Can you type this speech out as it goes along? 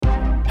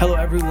Hello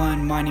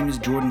everyone, my name is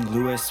Jordan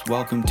Lewis.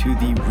 Welcome to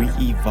the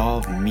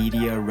Re-Evolve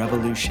Media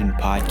Revolution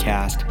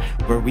podcast,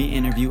 where we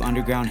interview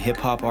underground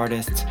hip-hop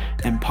artists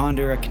and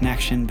ponder a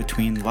connection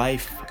between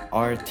life,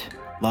 art,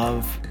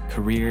 love,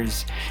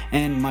 careers,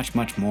 and much,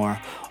 much more,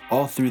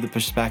 all through the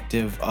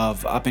perspective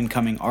of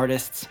up-and-coming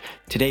artists.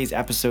 Today's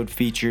episode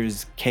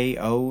features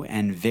KO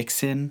and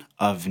Vixen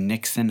of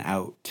Knixxen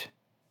Out.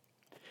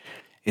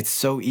 It's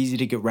so easy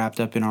to get wrapped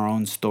up in our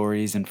own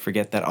stories and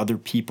forget that other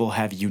people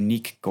have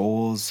unique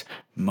goals,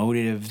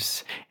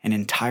 motives, and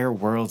entire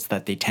worlds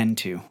that they tend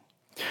to.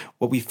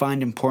 What we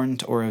find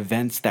important or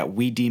events that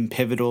we deem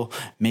pivotal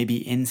may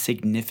be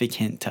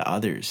insignificant to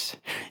others.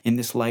 In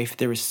this life,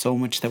 there is so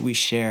much that we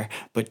share,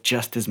 but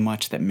just as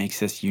much that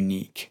makes us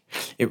unique.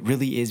 It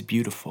really is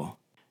beautiful.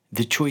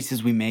 The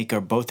choices we make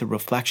are both a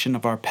reflection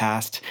of our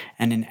past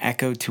and an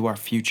echo to our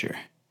future.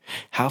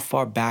 How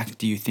far back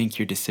do you think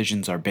your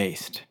decisions are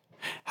based?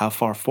 How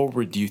far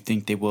forward do you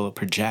think they will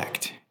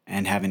project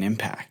and have an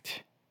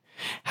impact?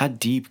 How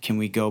deep can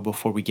we go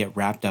before we get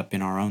wrapped up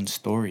in our own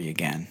story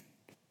again?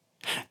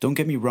 Don't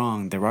get me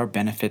wrong, there are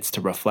benefits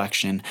to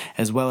reflection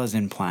as well as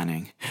in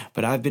planning,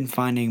 but I've been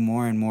finding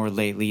more and more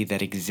lately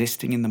that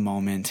existing in the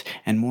moment,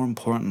 and more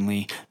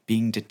importantly,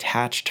 being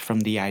detached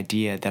from the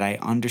idea that I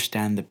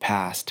understand the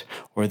past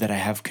or that I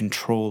have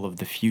control of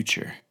the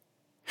future.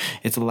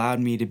 It's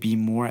allowed me to be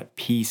more at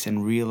peace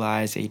and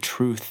realize a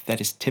truth that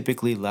is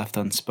typically left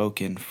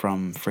unspoken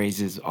from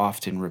phrases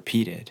often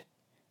repeated.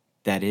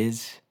 That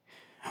is,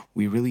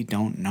 we really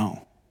don't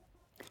know.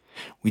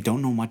 We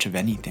don't know much of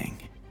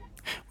anything.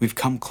 We've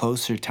come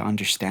closer to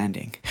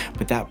understanding,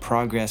 but that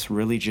progress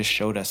really just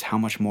showed us how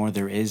much more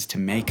there is to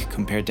make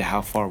compared to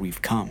how far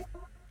we've come.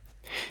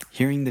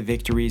 Hearing the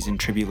victories and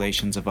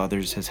tribulations of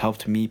others has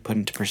helped me put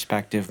into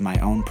perspective my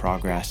own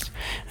progress,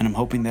 and I'm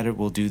hoping that it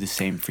will do the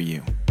same for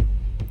you.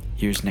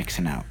 Here's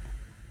Knixxen Out.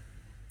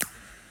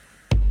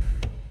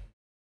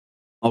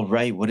 All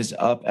right, what is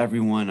up,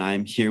 everyone?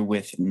 I'm here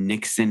with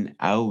Knixxen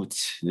Out,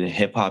 the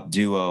hip-hop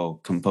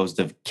duo composed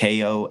of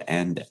KO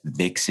and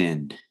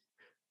Vixen.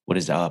 What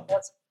is up?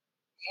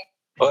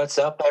 What's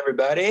up,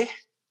 everybody?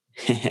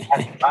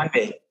 Happy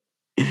Monday.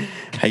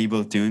 How you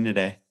both doing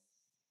today?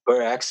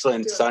 We're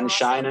excellent. Sun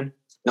shining,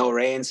 no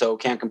rain, so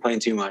can't complain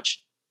too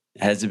much.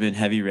 Has it been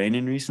heavy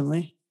raining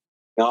recently?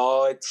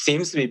 No, it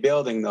seems to be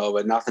building though,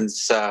 but nothing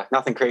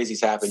crazy's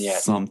happened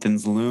yet.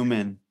 Something's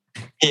looming.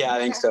 Yeah, I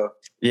think so.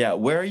 Yeah,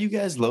 where are you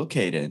guys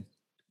located?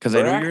 Because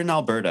I know you're in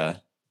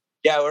Alberta.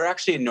 Yeah, we're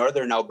actually in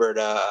northern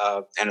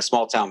Alberta in a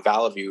small town,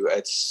 Valleyview.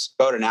 It's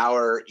about an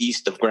hour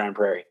east of Grand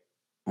Prairie.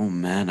 Oh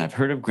man, I've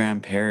heard of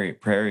Grand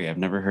Prairie. I've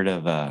never heard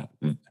of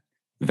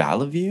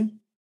Valleyview.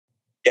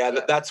 Yeah,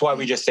 that's why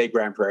we just say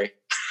Grand Prairie.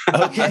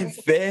 Okay,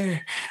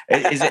 fair.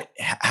 Is it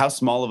how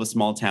small of a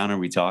small town are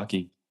we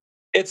talking?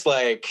 It's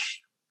like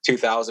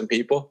 2,000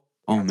 people.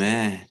 Oh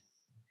man.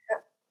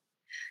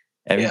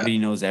 Everybody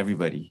knows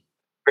everybody.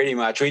 Pretty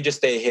much. We just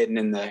stay hidden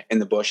in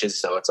the bushes,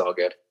 so it's all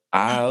good.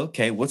 Ah,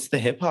 okay. What's the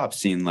hip hop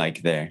scene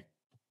like there?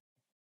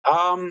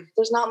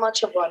 There's not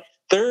much of one.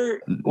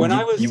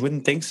 You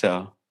wouldn't think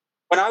so.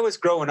 When I was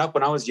growing up,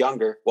 when I was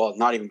younger, well,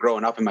 not even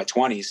growing up, in my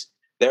 20s,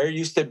 there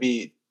used to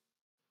be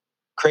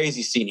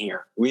crazy scene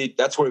here.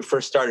 That's where we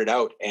first started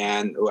out,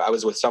 and I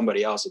was with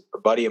somebody else, a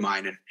buddy of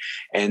mine,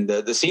 and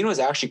the scene was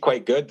actually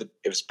quite good.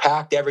 It was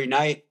packed every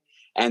night,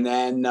 and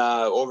then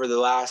over the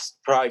last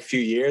probably few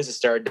years, it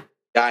started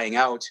dying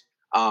out.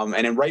 And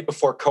then right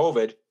before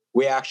COVID,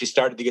 we actually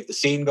started to get the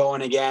scene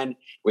going again.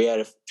 We had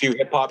a few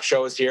hip hop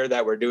shows here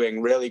that were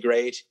doing really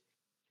great,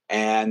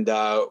 and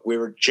we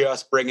were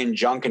just bringing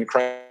Junk and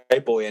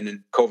Kriple in, and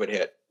COVID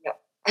hit.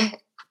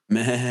 Yep.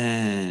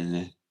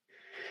 Man.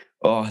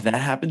 Oh, that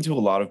happened to a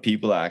lot of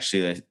people,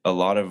 actually. A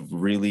lot of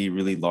really,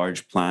 really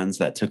large plans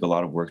that took a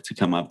lot of work to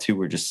come up to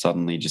were just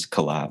suddenly just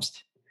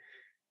collapsed.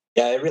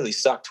 Yeah, it really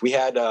sucked. We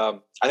had, I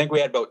think we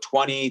had about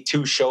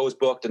 22 shows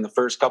booked in the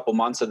first couple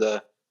months of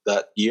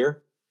that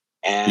year.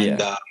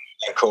 And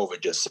COVID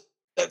just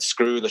said,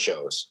 screw the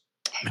shows.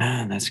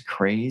 Man, that's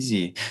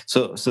crazy.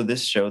 So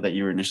this show that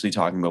you were initially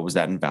talking about, was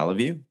that in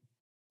Valleyview?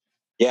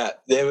 Yeah,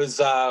 it was,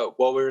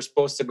 we were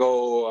supposed to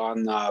go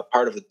on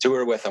part of the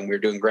tour with them. We were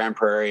doing Grand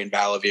Prairie and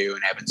Valleyview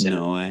and Evanston.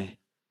 No way.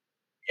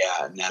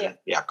 Yeah, and then,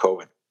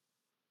 COVID.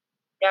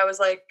 Yeah, it was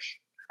like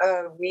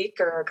a week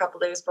or a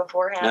couple days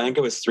beforehand. I think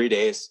it was 3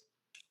 days.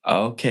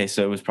 Okay,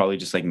 so it was probably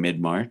just like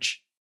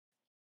mid-March?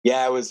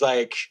 Yeah, it was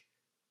like,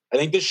 I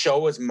think the show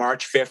was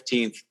March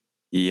 15th.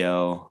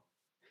 Yo.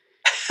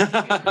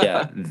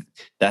 Yeah,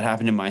 that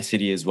happened in my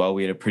city as well.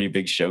 We had a pretty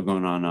big show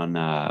going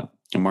on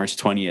March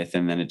 20th,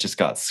 and then it just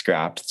got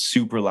scrapped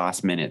super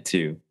last minute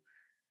too.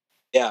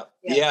 Yeah,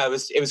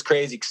 it was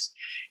crazy.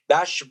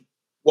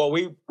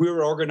 We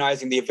were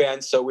organizing the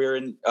event, so we were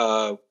in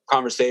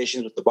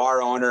conversations with the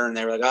bar owner, and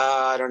they were like,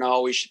 I don't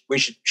know, we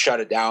should shut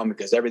it down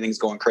because everything's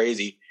going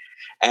crazy.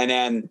 And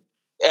then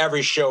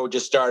every show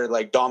just started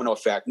like domino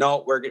effect.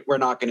 No, we're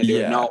not going to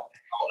do it. No. And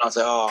I was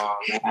like, oh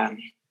man,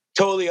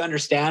 totally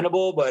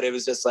understandable, but it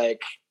was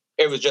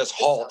just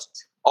halt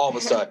all of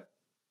a sudden.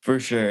 For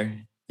sure.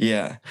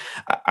 Yeah.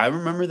 I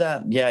remember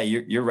that. Yeah,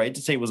 you're right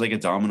to say it was like a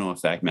domino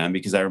effect, man,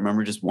 because I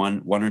remember just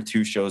one or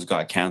two shows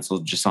got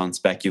canceled just on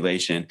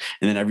speculation.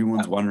 And then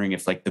everyone's wondering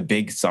if like the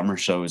big summer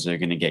shows are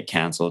gonna get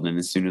canceled. And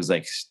as soon as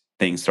like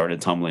things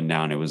started tumbling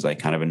down, it was like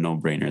kind of a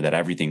no-brainer that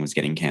everything was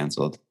getting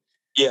canceled.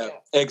 Yeah,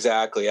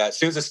 exactly. Yeah. As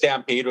soon as the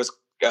Stampede was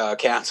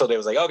canceled, it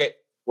was like, okay,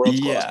 world's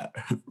closed. Yeah.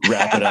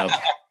 Wrap it up.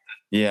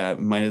 Yeah,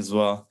 might as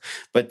well.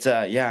 But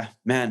yeah,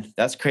 man,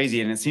 that's crazy,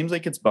 and it seems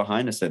like it's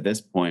behind us at this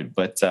point.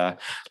 But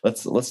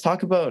let's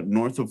talk about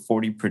North of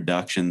 40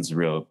 Productions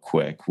real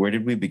quick. Where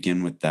did we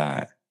begin with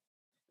that?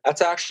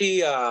 That's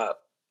actually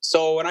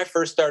so when I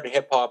first started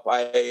hip hop,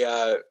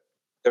 I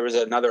there was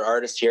another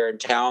artist here in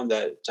town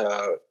that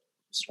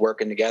was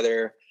working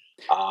together.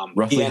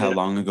 Roughly how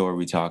long ago are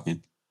we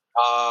talking?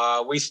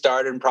 We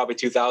started in probably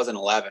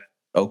 2011.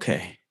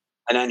 Okay.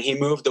 And then he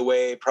moved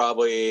away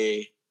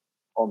probably,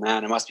 oh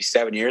man, it must be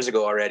 7 years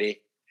ago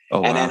already.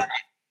 Oh, and wow. then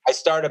I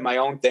started my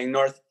own thing,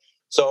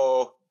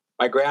 So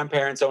my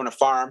grandparents own a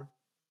farm,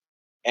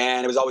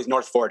 and it was always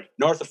north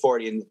of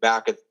 40 in the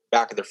back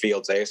of their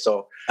fields, eh?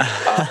 So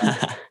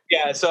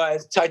yeah, so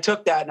I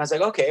took that and I was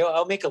like, okay, well,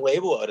 I'll make a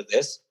label out of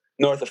this,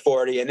 north of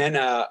 40. And then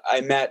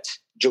I met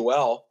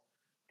Joelle,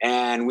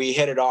 and we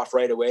hit it off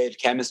right away. The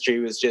chemistry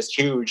was just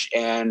huge,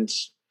 and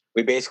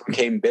we basically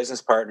became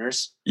business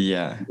partners.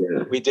 Yeah.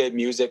 We did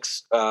music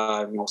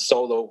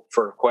solo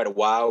for quite a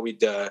while.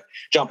 We'd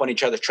jump on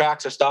each other's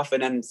tracks or stuff.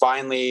 And then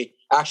finally,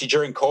 actually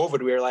during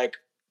COVID, we were like,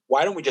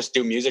 why don't we just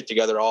do music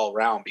together all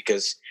around?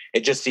 Because it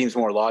just seems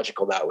more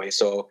logical that way.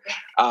 So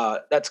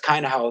that's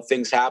kind of how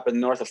things happen.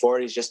 North of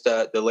 40 is just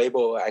the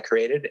label I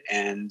created.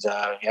 And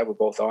yeah, we're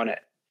both on it.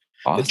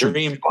 Awesome. The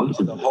dream,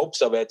 the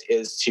hopes of it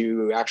is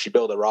to actually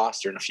build a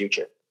roster in the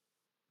future.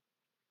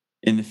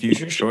 In the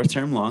future, short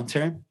term, long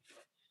term?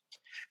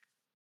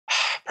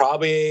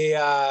 Probably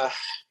a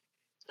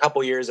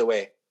couple years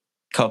away.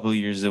 Couple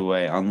years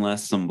away,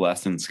 unless some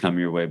blessings come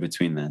your way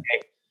between then.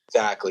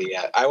 Exactly.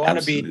 Yeah, I want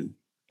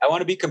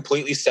to be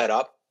completely set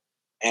up.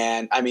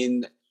 And I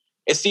mean,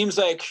 it seems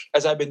like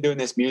as I've been doing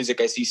this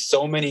music, I see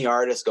so many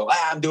artists go,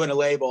 I'm doing a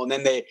label, and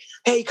then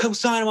hey, come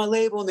sign on my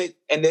label, and they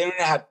don't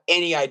have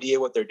any idea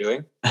what they're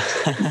doing.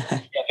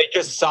 They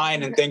just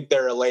sign and think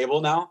they're a label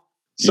now.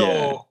 So.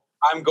 Yeah.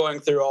 I'm going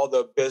through all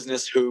the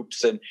business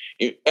hoops and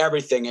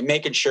everything and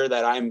making sure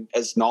that I'm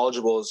as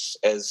knowledgeable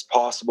as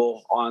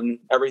possible on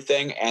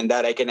everything, and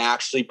that I can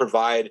actually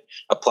provide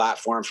a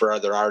platform for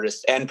other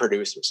artists and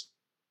producers.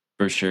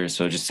 For sure.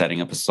 So just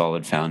setting up a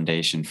solid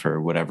foundation for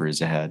whatever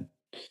is ahead.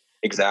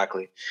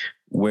 Exactly.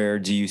 Where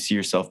do you see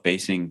yourself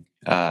basing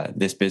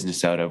this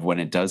business out of when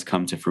it does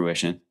come to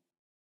fruition?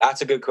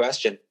 That's a good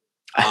question.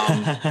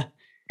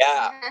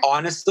 Yeah,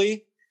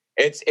 honestly,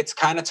 it's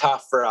kind of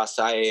tough for us.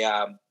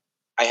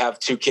 I have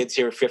two kids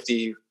here,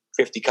 50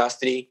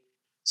 custody.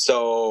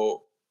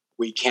 So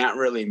we can't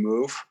really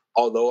move,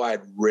 although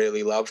I'd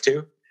really love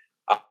to.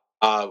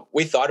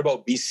 We thought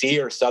about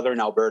BC or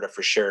Southern Alberta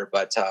for sure.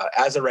 But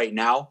as of right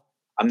now,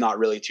 I'm not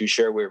really too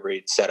sure where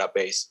we'd set up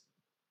base.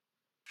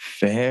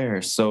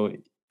 Fair. So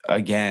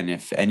again,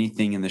 if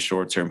anything in the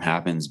short term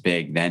happens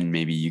big, then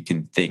maybe you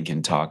can think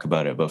and talk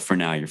about it. But for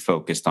now, you're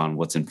focused on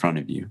what's in front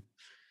of you.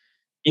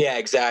 Yeah,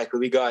 exactly.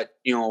 We got,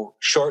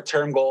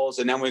 short-term goals,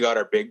 and then we got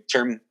our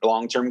big-term,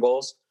 long-term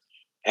goals.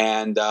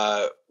 And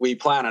we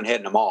plan on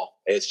hitting them all.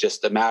 It's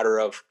just a matter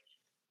of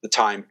the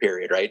time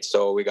period, right?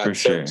 So we got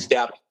certain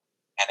steps,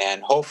 and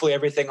then hopefully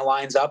everything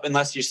aligns up.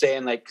 Unless you're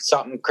saying like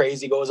something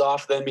crazy goes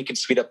off, then we can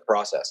speed up the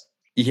process.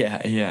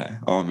 Yeah.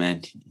 Oh,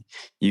 man.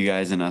 You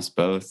guys and us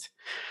both.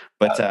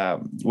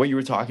 But what you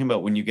were talking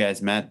about when you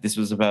guys met, this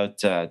was about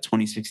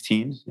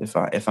 2016,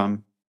 if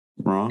I'm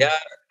wrong? Yeah,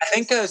 I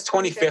think it was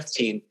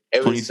 2015.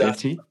 It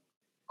 2015?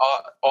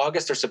 was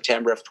August or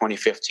September of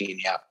 2015,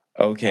 yeah.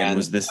 Okay, and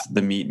was this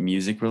the Meet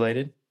music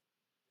related?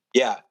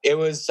 Yeah, it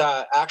was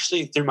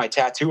actually through my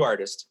tattoo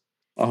artist.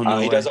 Oh, no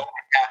he way. does all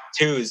my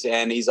tattoos,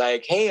 and he's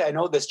like, hey, I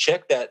know this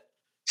chick that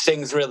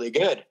sings really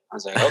good. I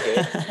was like,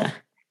 okay.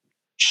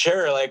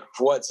 Sure, like,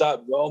 what's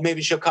up? Well,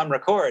 maybe she'll come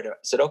record. I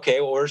said,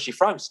 okay, well, where's she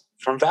from?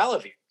 From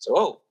Valleyview. So,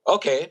 oh,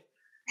 okay.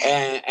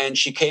 And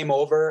she came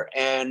over,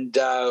 and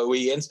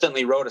we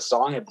instantly wrote a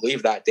song, I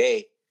believe, that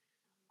day.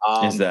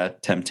 Is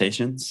that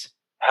Temptations?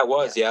 That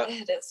was, yeah.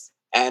 It is.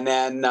 And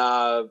then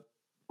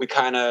we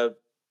kind of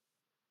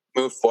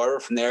moved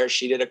forward from there.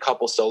 She did a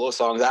couple solo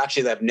songs,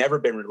 actually, that have never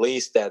been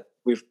released, that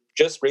we've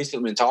just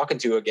recently been talking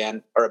to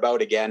again,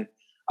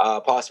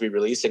 possibly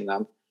releasing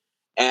them.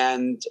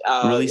 And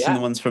releasing the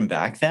ones from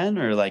back then,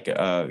 or like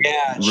a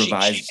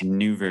revised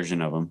new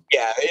version of them?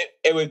 Yeah,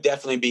 it would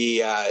definitely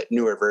be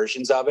newer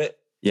versions of it.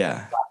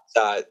 Yeah.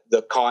 But,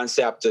 the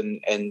concept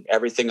and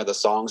everything of the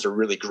songs are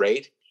really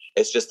great.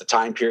 It's just the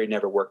time period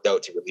never worked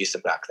out to release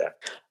them back then.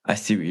 I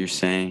see what you're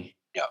saying.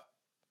 Yeah.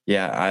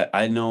 Yeah,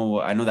 I know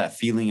that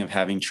feeling of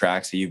having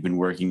tracks that you've been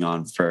working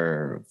on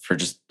for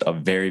just a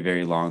very,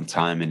 very long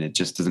time, and it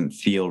just doesn't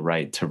feel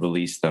right to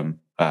release them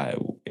at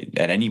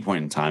any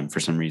point in time for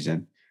some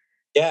reason.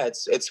 Yeah,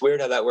 it's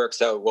weird how that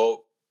works out.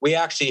 Well, we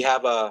actually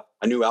have a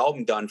new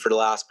album done for the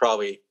last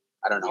probably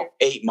I don't know,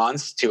 8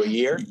 months to a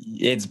year.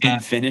 It's been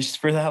finished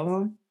for that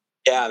long?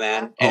 Yeah,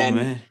 man. Oh, And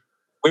man.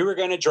 we were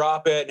going to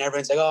drop it, and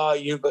everyone's like,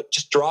 oh, but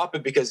just drop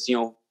it because,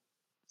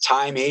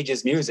 time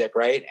ages music,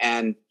 right?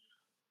 And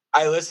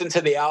I listened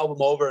to the album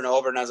over and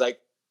over, and I was like,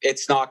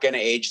 it's not going to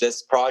age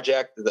this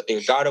project.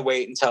 You got to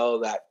wait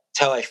until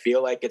I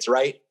feel like it's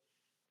right.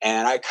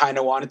 And I kind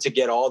of wanted to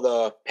get all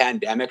the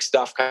pandemic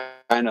stuff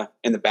kind of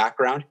in the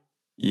background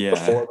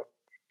before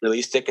we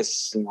released it,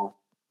 because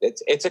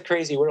it's a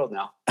crazy world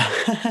now.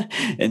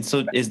 And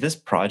so, is this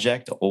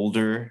project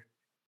older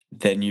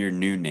than your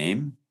new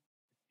name,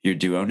 your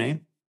duo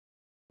name?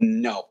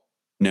 No,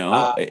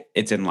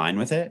 it's in line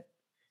with it.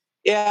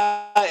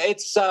 Yeah, it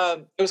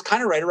was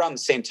kind of right around the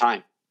same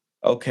time.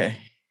 Okay,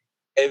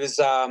 it was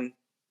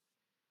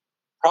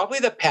probably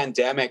the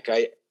pandemic.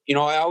 I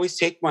always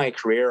take my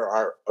career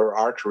or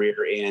our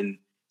career in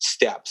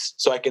steps,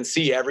 so I can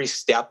see every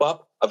step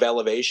up of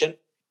elevation.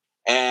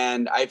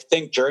 And I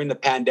think during the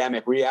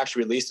pandemic, we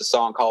actually released a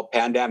song called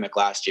Pandemic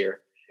last year.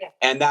 Yeah.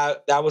 And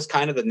that was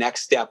kind of the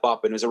next step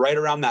up. And it was right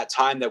around that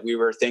time that we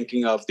were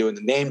thinking of doing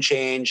the name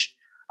change,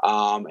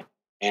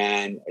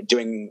 and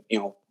doing,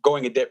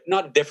 going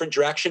not a different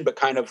direction, but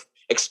kind of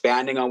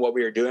expanding on what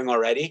we were doing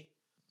already.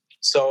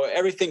 So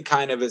everything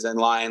kind of is in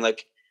line.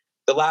 Like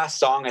the last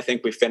song I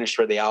think we finished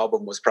for the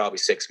album was probably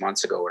 6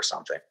 months ago or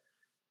something.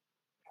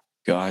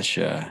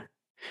 Gotcha.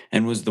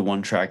 And was the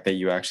one track that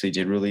you actually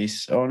did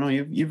release? Oh no,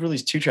 you've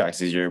released 2 tracks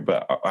this year,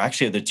 but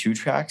actually are the 2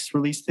 tracks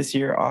released this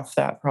year off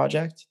that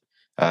project?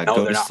 No,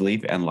 Go to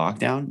Sleep and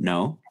Lockdown?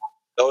 No?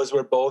 Those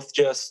were both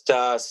just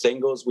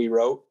singles we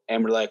wrote,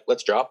 and we're like,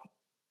 let's drop them.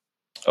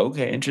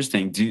 Okay,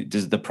 interesting.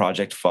 Does the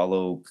project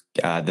follow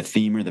the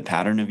theme or the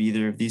pattern of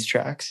either of these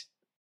tracks?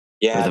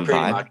 Yeah, or the pretty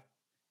vibe? much.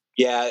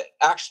 Yeah,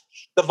 actually,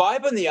 the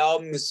vibe on the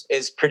album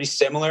is pretty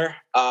similar.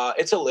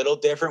 It's a little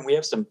different. We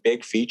have some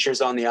big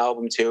features on the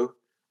album too.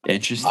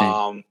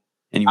 Interesting.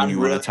 Anyone you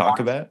want to talk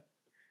about?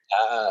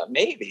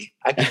 Maybe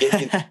I could give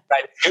you the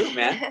vibe too,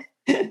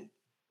 man.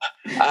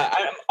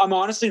 I'm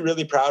honestly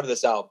really proud of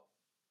this album.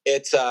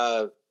 It's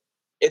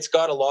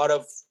got a lot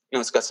of,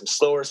 it's got some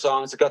slower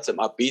songs. It's got some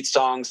upbeat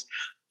songs.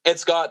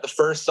 It's got the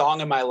first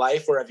song in my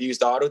life where I've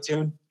used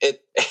autotune.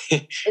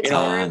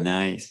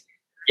 Nice.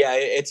 Yeah,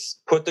 it's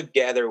put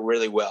together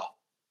really well.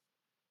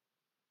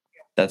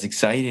 That's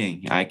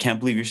exciting. I can't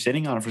believe you're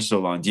sitting on it for so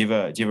long. Do you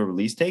have a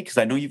release date? Because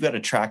I know you've got a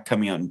track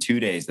coming out in 2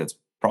 days that's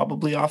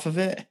probably off of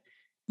it.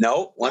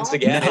 No, once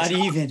again, not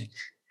even.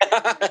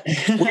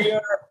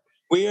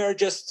 we are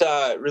just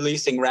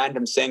releasing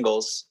random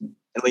singles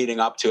and leading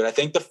up to it. I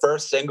think the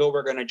first single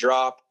we're going to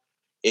drop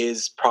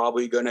is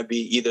probably going to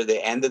be either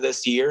the end of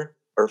this year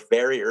or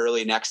very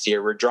early next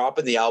year. We're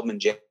dropping the album in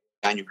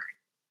January.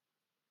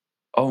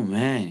 Oh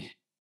man.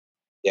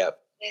 Yep.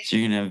 So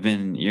you're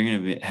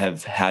gonna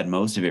have had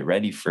most of it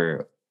ready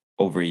for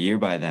over a year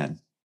by then.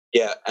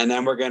 Yeah, and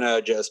then we're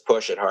gonna just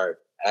push it hard.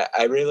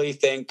 I really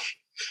think,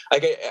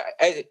 like,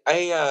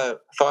 I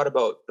thought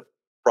about the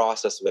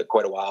process of it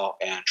quite a while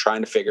and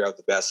trying to figure out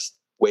the best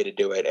way to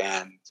do it,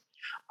 and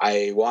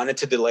I wanted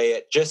to delay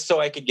it just so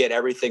I could get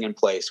everything in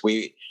place.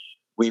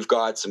 We've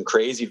got some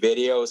crazy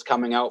videos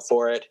coming out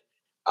for it,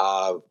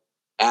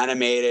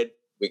 animated.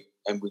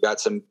 We got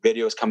some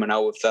videos coming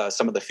out with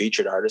some of the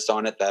featured artists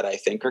on it that I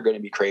think are going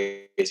to be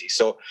crazy.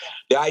 So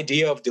the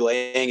idea of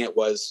delaying it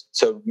was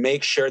to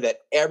make sure that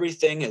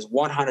everything is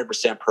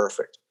 100%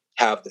 perfect.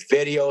 Have the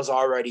videos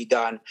already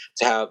done,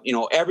 to have,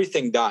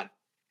 everything done.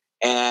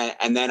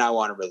 And then I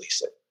want to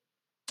release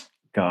it.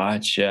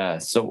 Gotcha.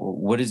 So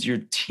what does your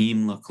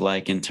team look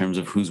like in terms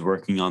of who's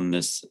working on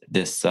this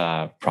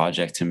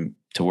project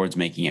towards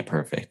making it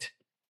perfect?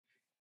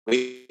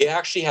 We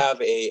actually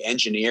have a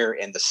engineer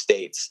in the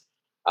States.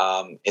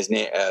 His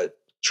name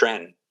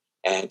Trent,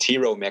 and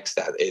T-Row Mix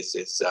that is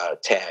his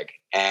tag.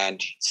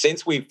 And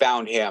since we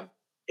found him,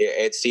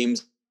 it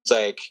seems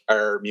like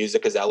our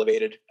music is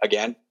elevated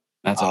again.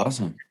 That's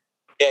awesome.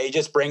 Yeah, he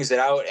just brings it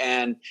out,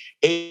 and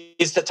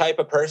he's the type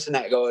of person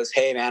that goes,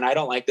 "Hey, man, I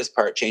don't like this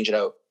part. Change it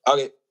out."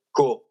 Okay,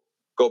 cool.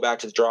 Go back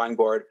to the drawing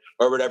board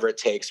or whatever it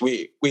takes.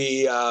 We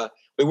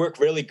work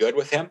really good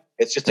with him.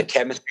 It's just a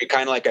chemistry,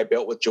 kind of like I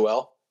built with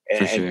Joel.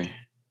 For sure.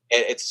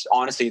 It's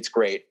honestly, it's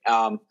great.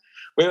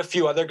 We have a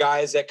few other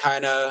guys that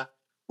kind of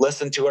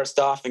listen to our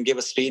stuff and give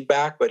us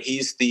feedback, but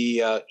he's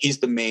the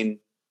main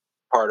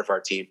part of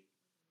our team.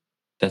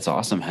 That's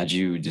awesome. How'd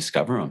you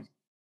discover him?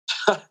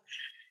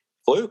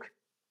 Fluke.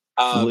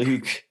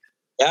 Fluke.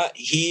 Yeah,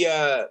 he.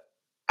 I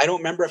don't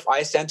remember if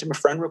I sent him a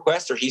friend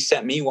request or he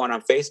sent me one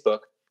on Facebook,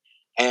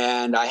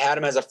 and I had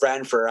him as a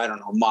friend for, I don't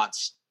know,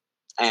 months,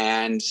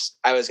 and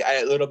I was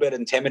a little bit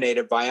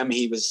intimidated by him.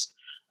 He was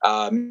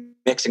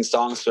mixing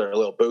songs for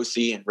Lil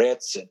Boosie and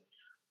Ritz, and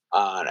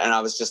I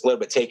was just a little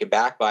bit taken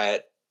back by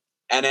it.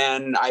 And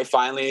then I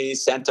finally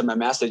sent him a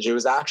message. It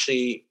was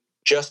actually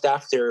just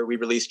after we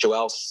released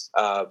Joel's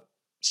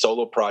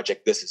solo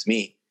project, This Is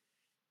Me.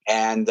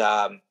 And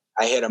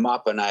I hit him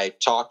up and I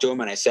talked to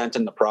him and I sent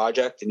him the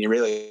project, and he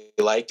really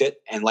liked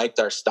it and liked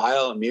our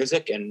style and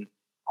music. And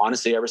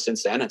honestly, ever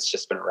since then, it's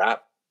just been a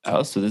wrap.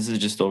 Oh, so this is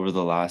just over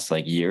the last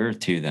like year or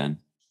two then.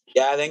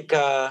 Yeah, I think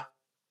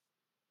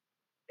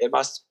it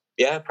must.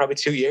 Yeah, probably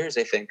 2 years.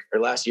 I think, or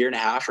last year and a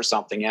half or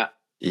something. Yeah.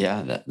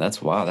 Yeah,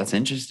 that's wow. That's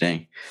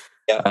interesting.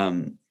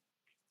 Yeah.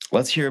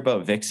 Let's hear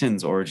about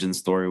Vixen's origin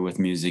story with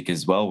music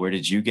as well. Where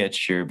did you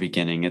get your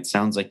beginning? It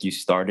sounds like you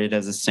started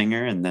as a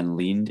singer and then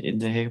leaned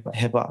into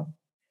hip hop.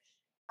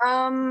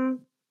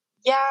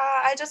 Yeah,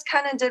 I just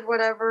kind of did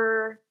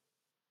whatever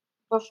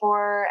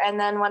before, and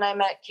then when I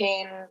met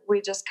Kane,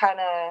 we just kind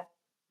of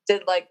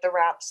did like the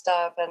rap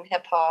stuff and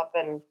hip hop,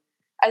 and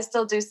I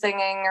still do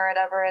singing or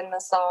whatever in the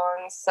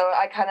songs, so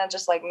I kind of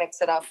just like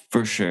mix it up.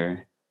 For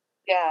sure.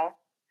 Yeah.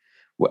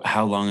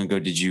 How long ago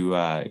did you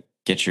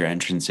get your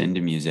entrance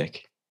into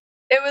music?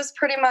 It was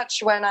pretty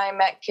much when I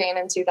met Kane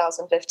in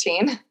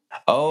 2015.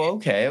 Oh,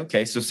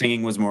 okay. So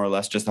singing was more or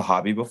less just a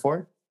hobby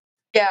before?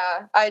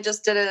 Yeah, I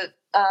just did it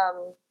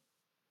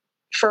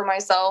for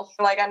myself.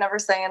 Like, I never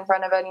sang in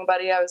front of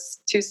anybody. I was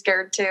too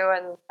scared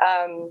to,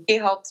 and he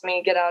helped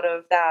me get out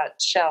of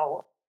that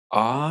shell.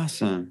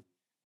 Awesome.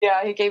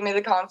 Yeah, he gave me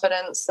the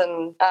confidence,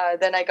 and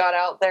then I got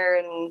out there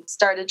and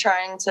started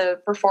trying to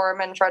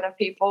perform in front of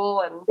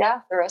people, and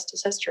yeah, the rest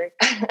is history.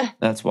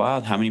 That's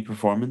wild. How many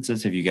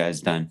performances have you guys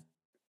done?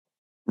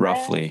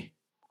 Roughly.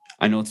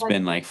 I know it's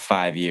been like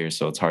 5 years,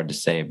 so it's hard to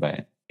say,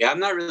 but Yeah, I'm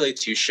not really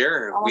too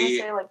sure. I want to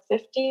say like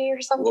 50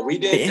 or something. Well, we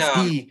did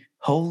 50.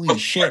 Holy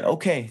shit.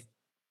 Okay.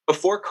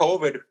 Before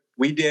COVID.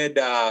 We did.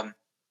 I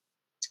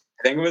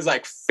think it was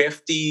like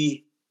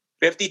 50,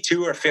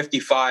 52 or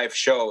 55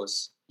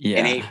 shows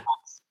in 8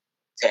 months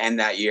to end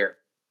that year.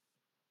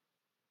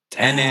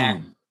 Damn.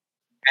 And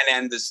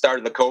then the start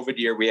of the COVID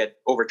year, we had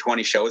over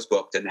 20 shows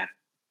booked, and then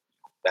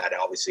that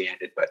obviously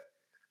ended. But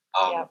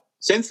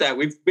since that,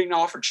 we've been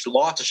offered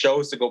lots of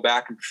shows to go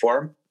back and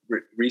perform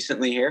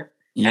recently here.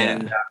 Yeah.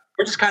 And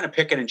we're just kind of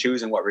picking and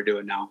choosing what we're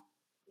doing now.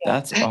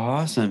 That's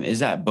awesome. Is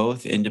that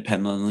both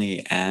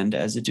independently and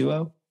as a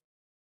duo?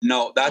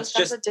 No, that's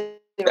just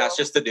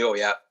the duo.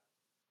 Yeah.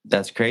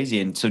 That's crazy.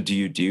 And so do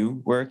you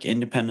do work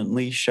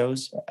independently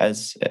shows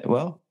as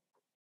well?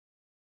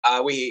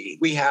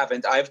 We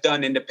haven't. I've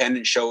done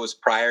independent shows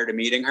prior to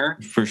meeting her.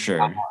 For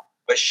sure.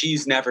 But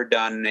she's never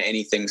done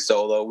anything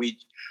solo. We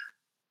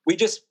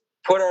just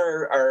put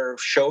our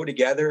show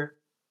together,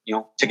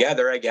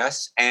 I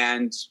guess.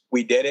 And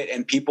we did it.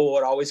 And people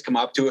would always come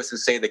up to us and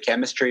say the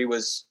chemistry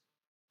was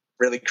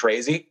really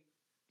crazy.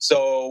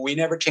 So we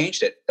never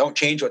changed it. Don't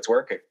change what's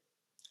working.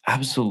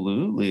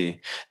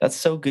 Absolutely. That's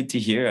so good to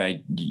hear.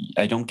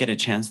 I don't get a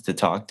chance to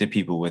talk to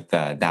people with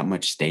that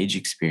much stage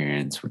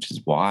experience, which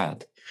is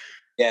wild.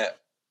 Yeah.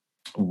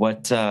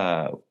 What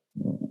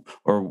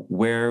or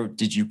where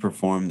did you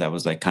perform that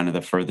was like kind of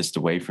the furthest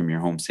away from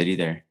your home city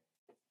there?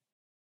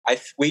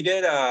 We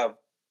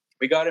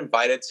got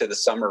invited to the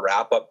summer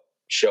wrap-up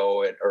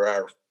show or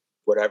our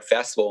whatever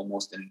festival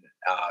almost in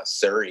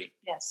Surrey.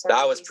 Yes,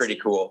 that was pretty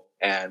cool.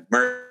 And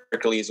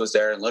Mercules was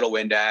there, and Little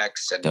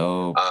Windex, and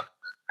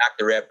Mac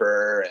the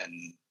Ripper,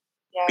 and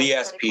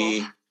BSP.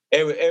 Cool.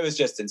 It was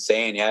just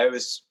insane. Yeah, it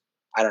was,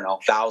 I don't know,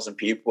 1,000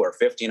 people or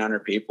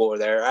 1,500 people were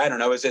there. I don't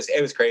know.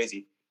 It was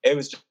crazy. It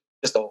was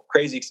just a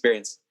crazy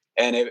experience.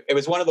 And it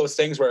was one of those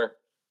things where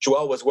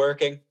Joelle was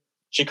working.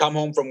 She come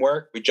home from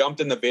work. We jumped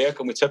in the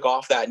vehicle and we took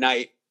off that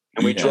night,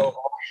 and we drove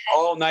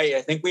all night.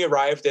 I think we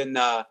arrived in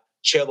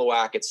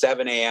Chilliwack at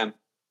 7 a.m.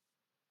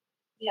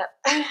 Yeah.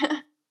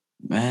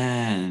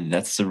 Man,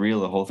 that's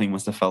surreal. The whole thing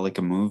must have felt like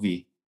a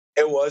movie.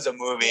 It was a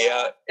movie.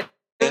 It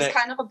was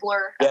kind of a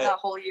blur that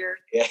whole year.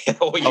 Yeah, the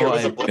whole year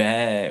was a blur.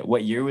 Bet.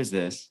 What year was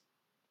this?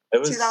 It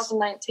was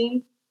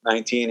 2019.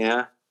 19,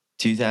 yeah.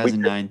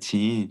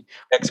 2019.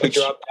 We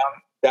dropped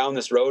down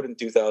this road in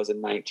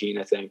 2019,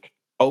 I think.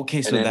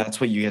 Okay, so that's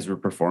what you guys were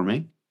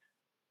performing?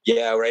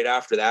 Yeah, right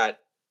after that.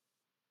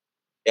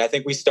 Yeah, I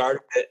think we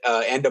started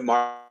end of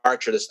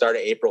March or the start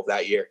of April of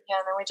that year. Yeah,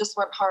 and then we just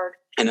went hard.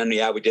 And then,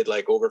 we did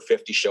like over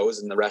 50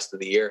 shows in the rest of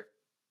the year.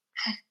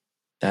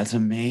 That's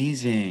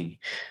amazing.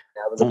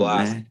 Yeah, it was a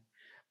blast. Man.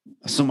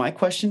 So my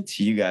question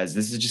to you guys,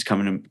 this is just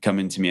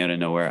coming to me out of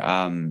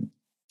nowhere.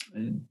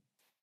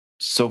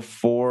 So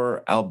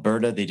for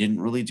Alberta, they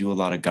didn't really do a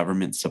lot of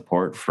government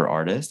support for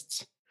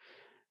artists.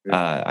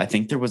 I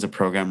think there was a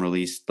program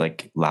released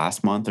like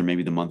last month or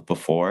maybe the month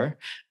before,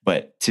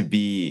 but to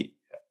be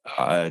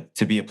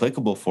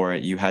applicable for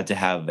it, you had to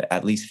have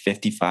at least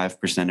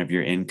 55% of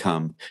your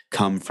income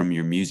come from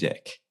your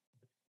music.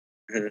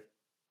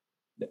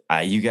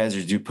 Mm-hmm. You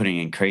guys are putting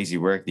in crazy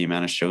work. The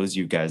amount of shows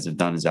you guys have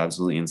done is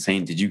absolutely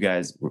insane. Did you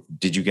guys what's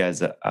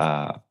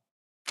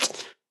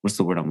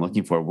the word I'm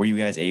looking for? Were you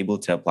guys able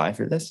to apply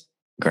for this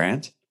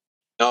grant?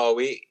 No,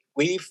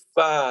 we've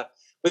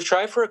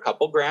tried for a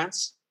couple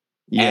grants.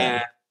 Yeah.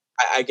 And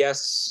I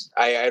guess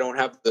I don't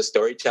have the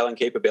storytelling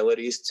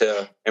capabilities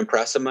to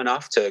impress them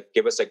enough to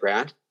give us a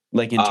grant.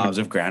 Like in terms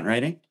of grant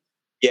writing?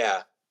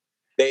 Yeah.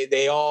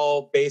 They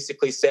all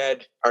basically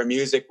said our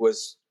music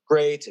was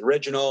great,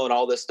 original, and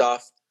all this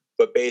stuff,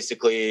 but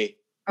basically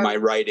my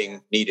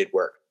writing needed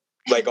work.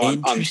 Like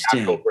on the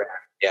actual grant.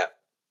 Yeah.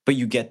 But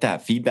you get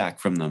that feedback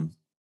from them.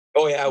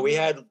 Oh yeah, we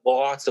had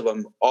lots of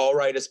them all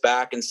write us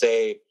back and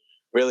say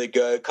really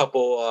good,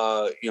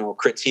 couple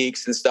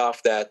critiques and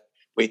stuff that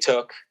we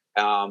took.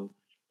 And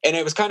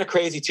it was kind of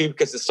crazy too,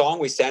 because the song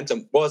we sent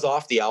them was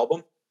off the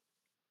album,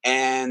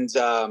 and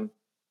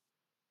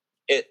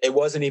it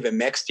wasn't even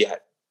mixed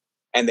yet,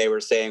 and they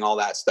were saying all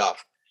that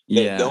stuff.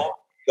 Yeah.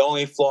 The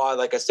only flaw,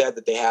 like I said,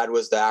 that they had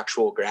was the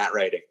actual grant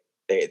writing.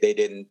 They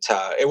didn't.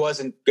 It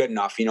wasn't good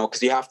enough,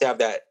 because you have to have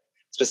that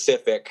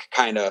specific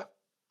kind of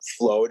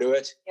flow to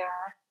it. Yeah.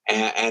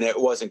 And it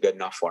wasn't good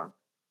enough for them.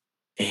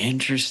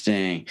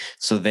 Interesting.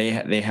 So they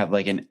have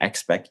like an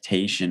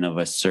expectation of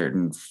a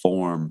certain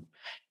form,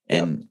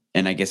 and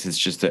I guess it's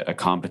just a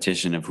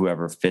competition of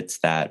whoever fits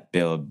that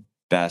bill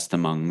best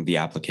among the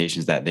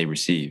applications that they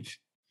receive.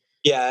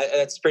 Yeah,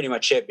 that's pretty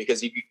much it,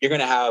 because you're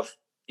going to have,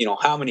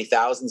 how many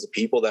thousands of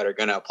people that are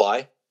going to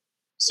apply.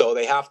 So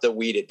they have to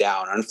weed it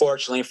down.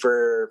 Unfortunately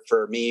for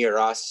me or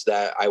us,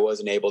 that I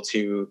wasn't able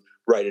to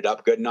write it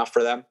up good enough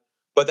for them.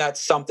 But that's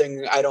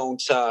something I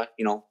don't,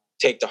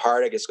 take to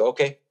heart. I just go,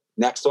 okay,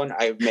 next one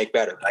I make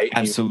better, right?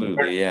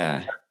 Absolutely,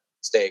 yeah.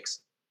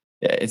 Mistakes.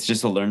 Yeah, it's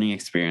just a learning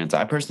experience.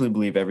 I personally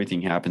believe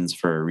everything happens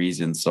for a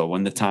reason. So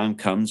when the time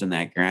comes and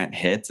that grant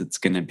hits, it's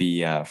going to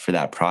be for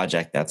that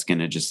project that's going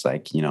to just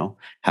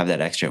have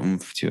that extra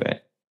oomph to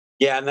it.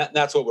 Yeah, and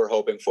that's what we're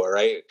hoping for,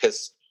 right?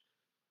 Because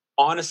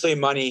honestly,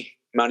 money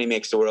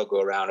makes the world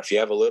go around. If you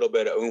have a little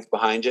bit of oomph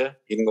behind you,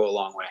 you can go a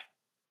long way.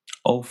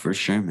 Oh, for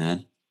sure,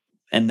 man.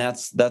 And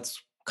that's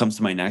comes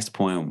to my next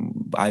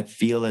point. I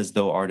feel as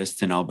though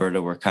artists in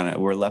Alberta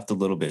we're left a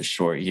little bit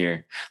short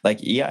here.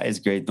 Like EI is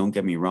great, don't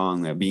get me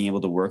wrong. Being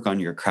able to work on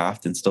your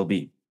craft and still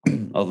be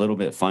a little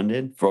bit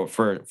funded for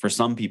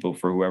some people,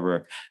 for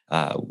whoever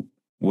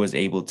was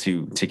able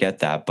to get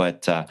that.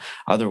 But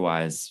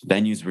otherwise,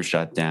 venues were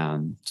shut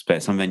down.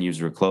 Some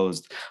venues were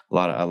closed. A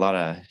lot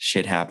of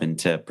shit happened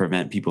to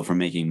prevent people from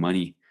making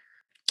money.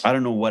 I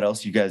don't know what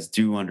else you guys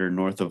do under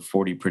North of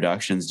 40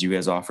 Productions. Do you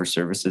guys offer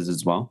services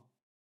as well?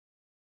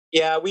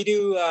 Yeah, we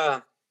do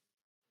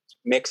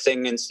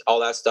mixing and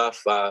all that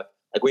stuff.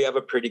 Like we have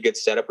a pretty good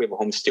setup. We have a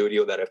home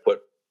studio that I've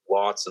put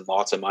lots and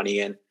lots of money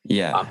in.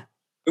 Yeah.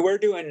 We were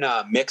doing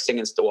mixing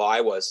and stuff. Well,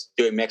 I was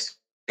doing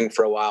mixing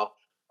for a while.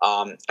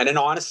 And then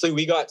honestly,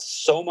 we got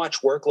so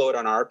much workload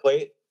on our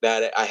plate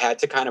that I had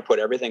to kind of put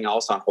everything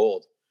else on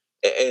hold.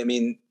 I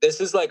mean, this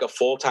is like a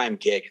full-time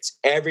gig. It's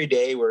every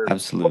day we're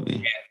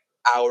absolutely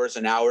hours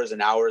and hours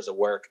and hours of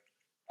work.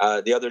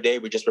 The other day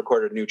we just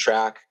recorded a new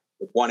track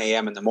at 1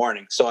 a.m. in the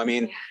morning. So, I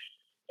mean,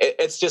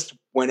 it's just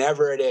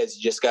whenever it is,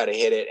 you just got to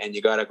hit it and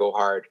you got to go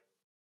hard.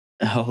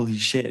 Holy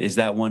shit. Is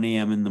that 1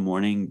 a.m. in the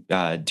morning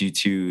due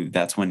to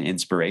that's when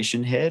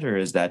inspiration hit, or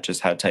is that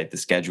just how tight the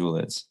schedule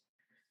is?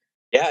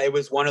 Yeah, it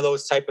was one of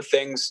those type of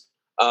things.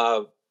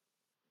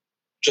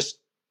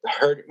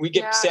 We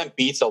get sent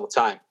beats all the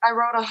time. I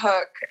wrote a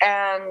hook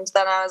and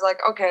then I was like,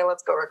 okay,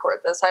 let's go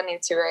record this. I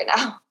need to right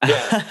now.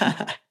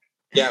 Yeah.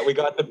 Yeah, we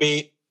got the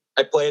beat.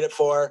 I played it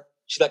for her.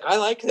 She's like, I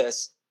like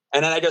this.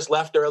 And then I just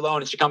left her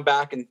alone and she come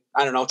back in,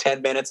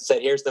 10 minutes and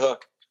said, here's the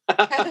hook.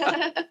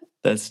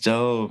 That's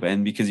dope.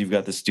 And because you've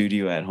got the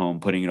studio at home,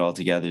 putting it all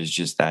together is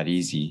just that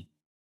easy.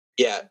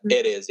 Yeah,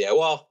 it is. Yeah.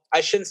 Well,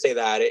 I shouldn't say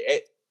that.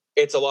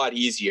 It's a lot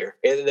easier.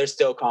 There's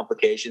still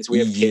complications. We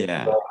have kids.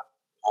 Yeah.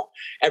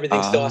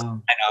 Everything still has to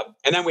line up.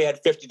 And then we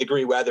had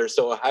 50-degree weather,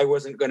 so I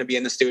wasn't going to be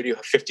in the studio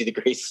at 50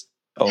 degrees.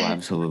 Oh,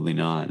 absolutely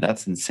not.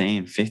 That's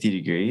insane. 50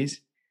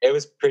 degrees? It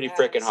was pretty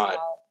freaking hot.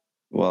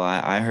 Well,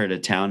 I heard a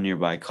town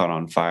nearby caught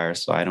on fire,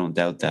 so I don't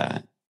doubt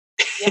that.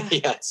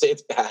 Yeah,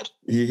 it's bad.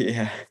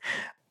 Yeah.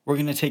 We're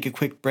going to take a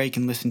quick break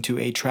and listen to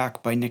a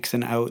track by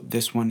Knixxen Out.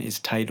 This one is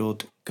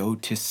titled Go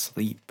to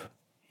Sleep.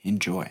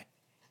 Enjoy.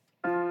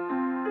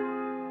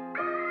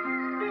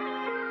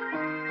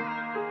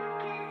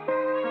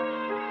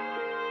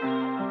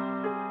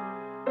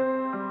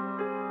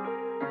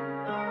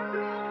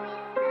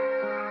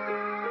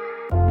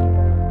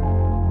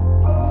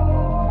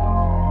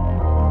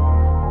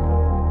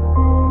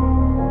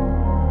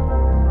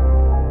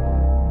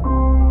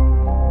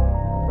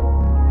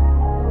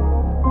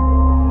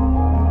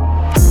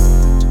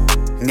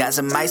 Got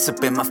some ice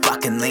up in my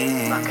fucking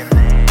lean.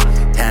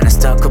 Kinda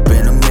stuck up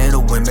in the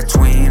middle, in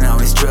between all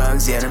these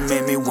drugs. Yeah, that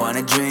made me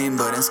wanna dream,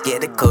 but I'm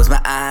scared to close my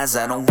eyes.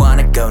 I don't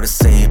wanna go to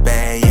sleep,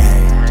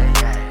 yeah.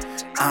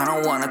 I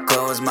don't wanna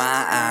close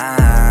my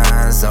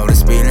eyes. All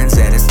these feelings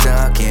that are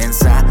stuck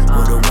inside.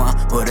 What I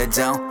want, what I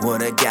don't,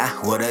 what I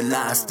got, what I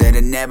lost, that I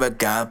never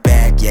got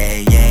back, yeah.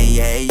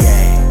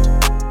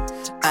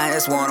 I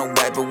just wanna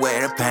wipe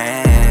away the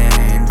pain.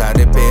 By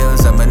the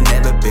bills, I'ma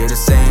never be the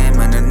same.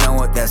 And I know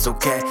what, that's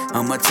okay.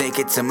 I'ma take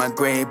it to my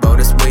grave. All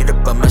this weight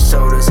up on my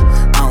shoulders,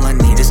 all I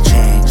need is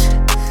change.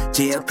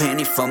 Jail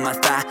penny for my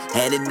thigh,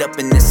 headed up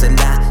and it's a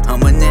lie.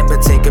 I'ma never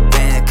take it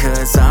back,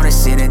 cause all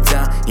this shit is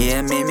done. Yeah,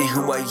 it made me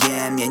who I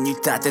am. And you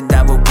thought that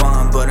I would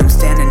won, but I'm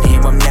standing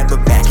here, I'm never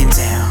backing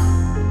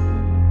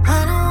down.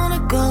 I don't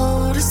wanna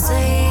go to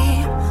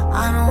sleep.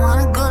 I don't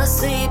wanna go to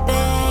sleep,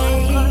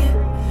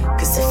 babe.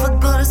 Cause if I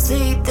go to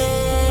sleep,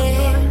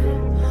 then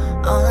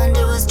all I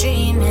do is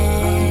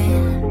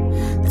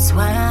dreaming. That's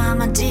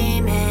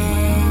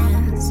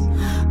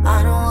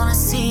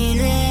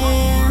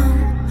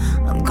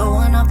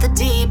off the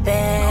deep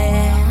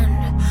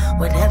end.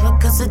 Whatever,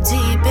 cause the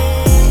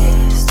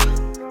deepest.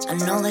 I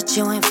know that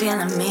you ain't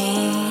feeling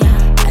me.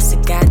 I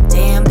said,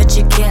 goddamn, but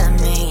you're killing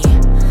me.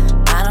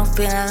 I don't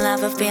feel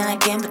alive, I feel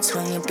like in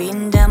between. You're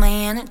beating down my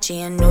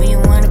energy, I knew you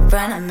weren't in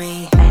front of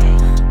me.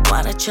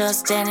 Why'd I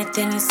trust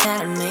anything you said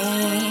to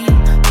me?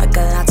 I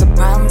got lots of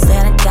problems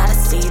that I gotta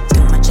see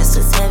through. My chest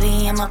is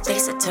heavy and my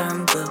face it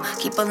turned blue.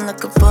 Keep on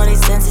looking for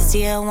these answers,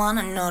 yeah, I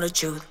wanna know the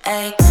truth.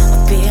 Ay,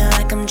 I feel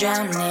like I'm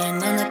drowning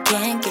and I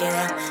can't get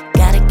out.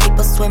 Gotta keep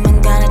on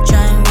swimming, gotta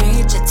try and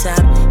reach the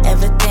top.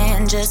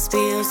 Everything just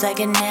feels like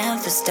it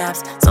never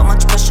stops. So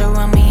much pressure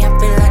on me, I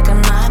feel like I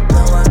might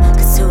blow up.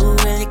 Cause who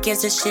really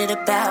gives a shit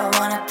about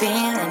what I'm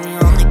feeling? You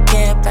only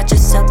care about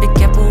yourself, be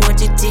careful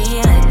what you're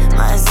dealing.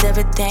 Why is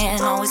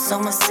everything always so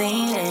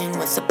misleading?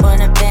 What's the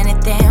point of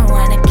anything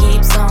when it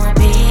keeps on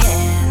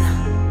repeating?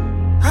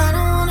 I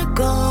don't wanna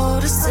go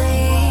to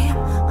sleep,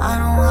 I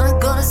don't wanna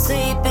go to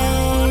sleep,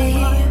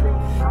 babe.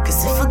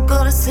 Cause if I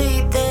go to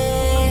sleep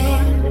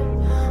then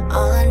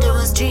all I do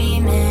is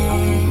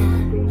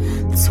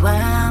dreaming. That's why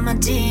I'm a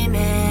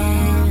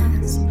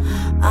demons.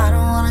 I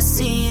don't wanna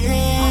see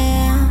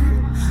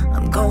them.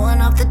 I'm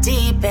going off the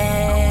deep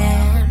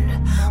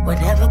end.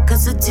 Whatever,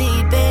 cause the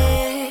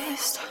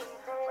deepest.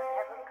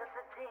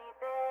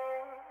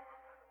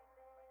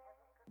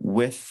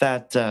 With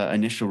that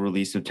initial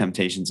release of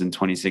Temptations in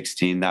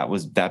 2016,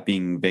 that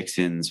being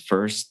Vixen's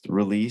first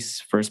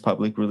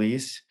public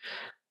release.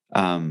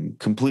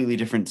 Completely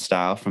different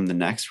style from the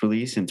next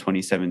release in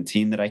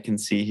 2017 that I can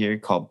see here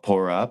called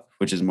Pour Up,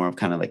 which is more of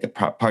kind of like a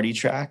party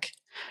track.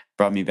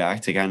 Brought me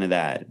back to kind of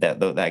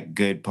that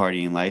good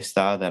partying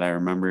lifestyle that I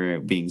remember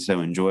being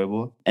so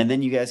enjoyable. And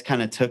then you guys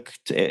kind of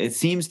it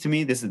seems to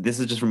me, this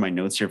is just from my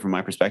notes here, from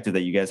my perspective,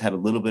 that you guys had a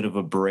little bit of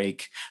a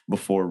break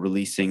before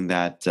releasing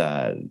that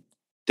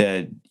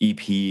the EP,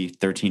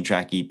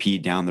 13-track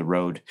EP Down the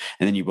Road.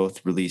 And then you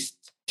both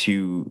released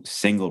 2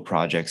 single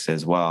projects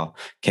as well.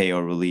 KO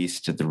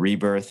released The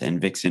Rebirth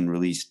and Vixen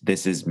released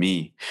This Is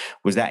Me.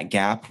 Was that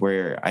gap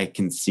where I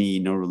can see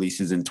no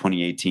releases in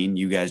 2018,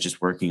 you guys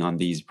just working on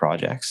these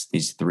projects,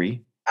 these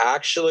 3?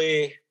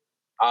 Actually,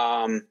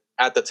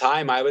 at the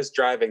time I was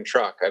driving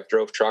truck. I've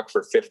drove truck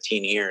for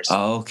 15 years.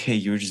 Oh, okay,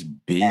 you were just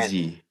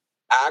busy.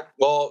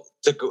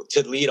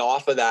 To lead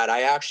off of that,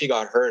 I actually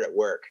got hurt at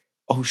work.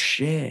 Oh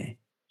shit.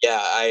 Yeah,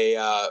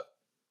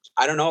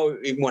 I don't know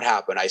even what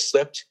happened. I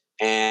slipped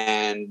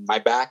and my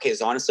back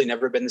has honestly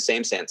never been the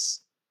same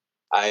since.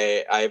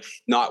 I've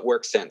not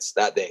worked since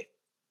that day.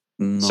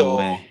 No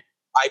way.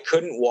 I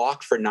couldn't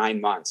walk for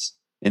 9 months.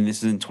 And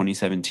this is in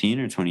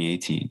 2017 or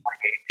 2018?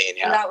 2018,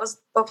 yeah. And that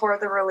was before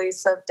the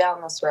release of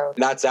Down This Road.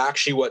 That's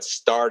actually what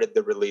started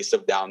the release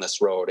of Down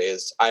This Road.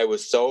 Is I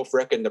was so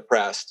freaking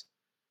depressed,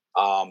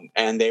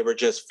 and they were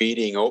just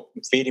feeding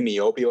me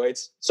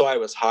opioids, so I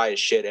was high as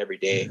shit every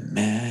day.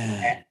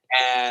 Man.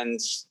 And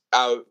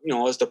I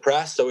was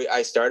depressed, so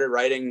I started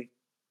writing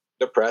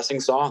depressing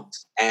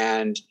songs.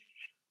 And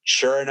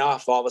sure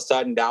enough, all of a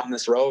sudden, Down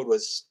This Road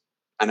was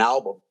an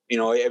album.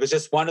 It was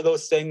just one of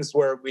those things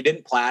where we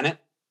didn't plan it;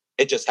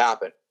 it just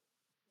happened.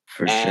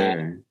 For sure.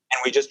 And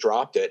we just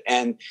dropped it.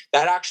 And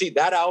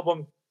that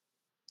album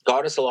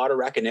got us a lot of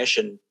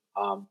recognition.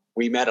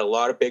 We met a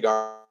lot of big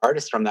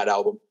artists from that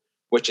album,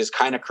 which is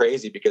kind of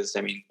crazy because,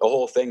 the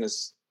whole thing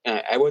is,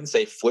 I wouldn't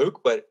say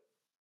fluke, but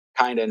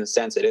kind of in a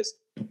sense it is.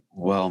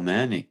 Well,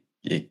 man,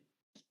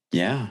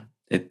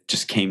 it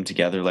just came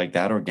together like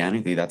that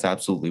organically. That's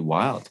absolutely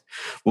wild.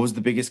 What was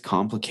the biggest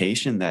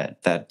complication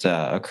that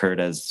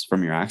occurred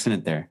from your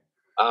accident there?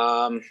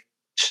 The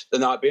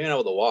not being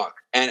able to walk.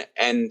 And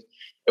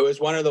it was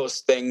one of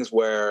those things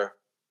where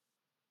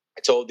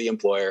I told the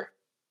employer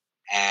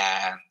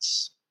and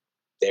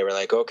they were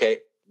like, okay,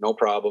 no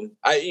problem.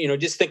 I,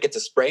 just think it's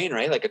a sprain,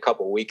 right? Like a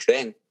couple week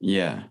thing.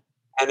 Yeah.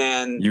 And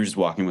then you're just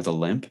walking with a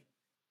limp?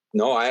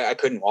 No, I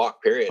couldn't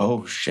walk, period.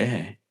 Oh,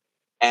 shit.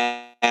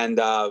 And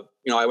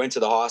I went to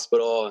the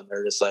hospital and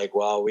they're just like,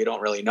 well, we don't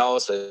really know.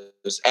 So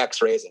there's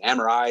x-rays and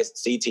MRIs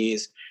and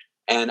CTs.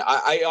 And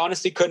I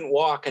honestly couldn't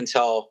walk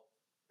until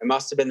it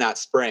must have been that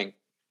spring.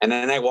 And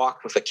then I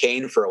walked with a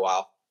cane for a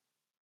while.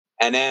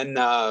 And then,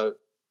 now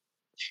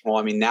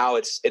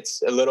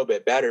it's a little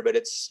bit better, but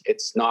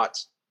it's not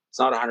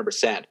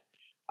 100%.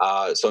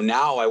 So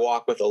now I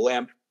walk with a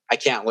limp. I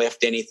can't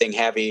lift anything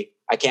heavy.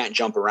 I can't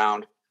jump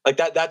around like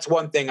that. That's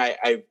one thing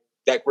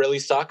that really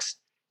sucks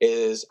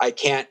is I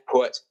can't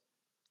put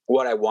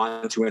what I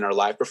want to in our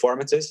live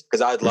performances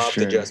because I'd love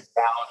to just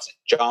bounce and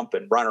jump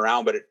and run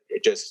around, but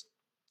it just,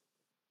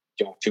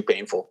 too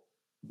painful.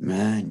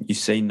 Man, you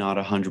say not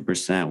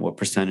 100%. What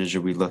percentage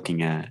are we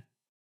looking at?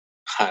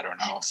 I don't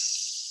know,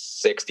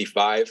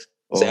 65,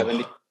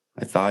 70.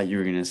 I thought you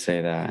were going to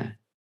say that.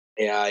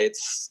 Yeah,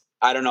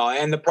 I don't know.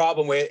 And the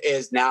problem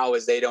is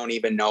they don't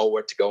even know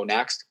where to go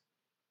next.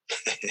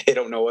 They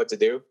don't know what to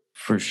do.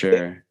 For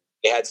sure.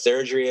 They had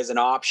surgery as an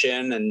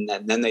option and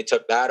then they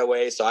took that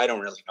away. So I don't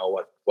really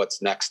know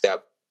what's next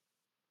step.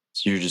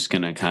 So you're just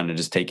going to kind of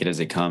just take it as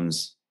it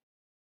comes.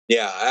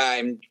 Yeah,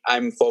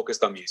 I'm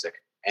focused on music.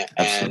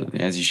 Absolutely,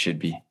 as you should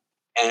be.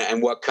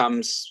 and what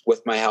comes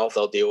with my health,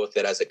 I'll deal with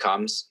it as it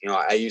comes.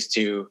 I used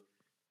to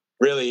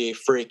really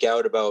freak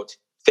out about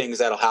things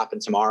that'll happen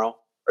tomorrow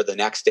or the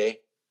next day.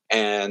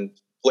 And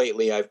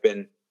lately I've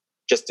been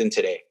just in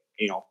today,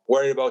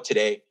 worried about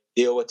today,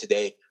 deal with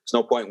today. There's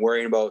no point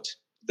worrying about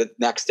the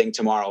next thing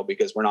tomorrow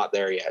because we're not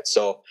there yet.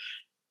 So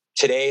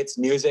today it's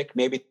music.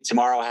 Maybe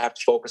tomorrow I have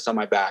to focus on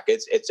my back.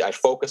 I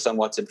focus on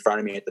what's in front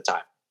of me at the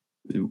time.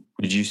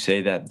 Would you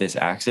say that this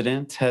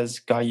accident has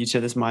got you to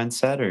this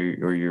mindset,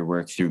 or your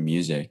work through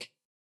music?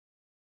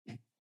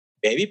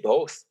 Maybe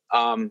both.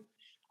 I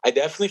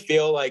definitely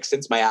feel like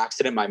since my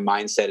accident, my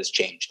mindset has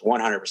changed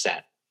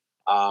 100%.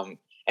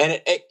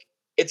 And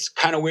it's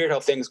kind of weird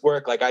how things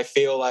work. Like, I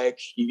feel like,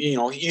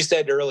 you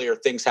said earlier,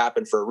 things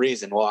happen for a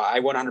reason. Well, I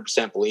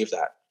 100% believe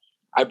that.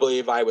 I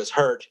believe I was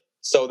hurt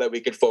so that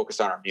we could focus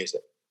on our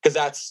music,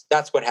 because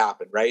that's what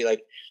happened, right?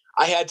 Like,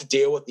 I had to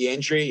deal with the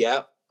injury.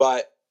 Yeah.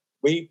 But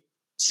we,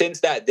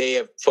 since that day,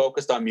 have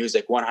focused on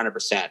music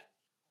 100%.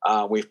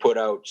 We've put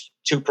out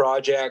 2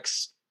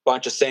 projects,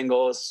 bunch of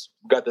singles.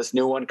 We've got this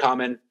new one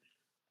coming.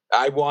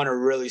 I want to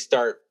really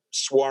start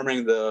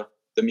swarming the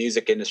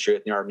music industry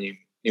with our new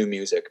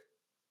music.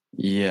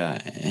 Yeah,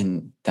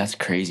 and that's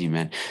crazy,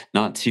 man.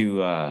 Not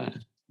to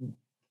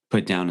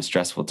put down a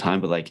stressful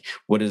time, but like,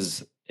 what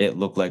does it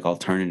look like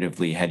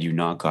alternatively had you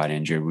not got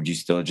injured? Would you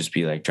still just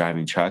be like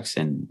driving trucks,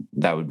 and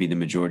that would be the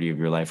majority of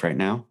your life right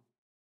now?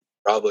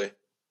 Probably.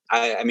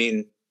 I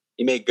mean,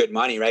 you make good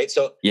money, right?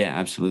 So yeah,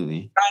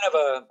 absolutely. Kind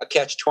of a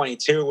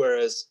catch-22,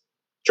 whereas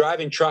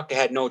driving truck, I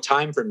had no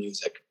time for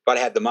music, but I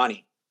had the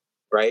money,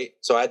 right?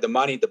 So I had the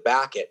money to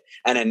back it.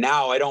 And then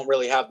now I don't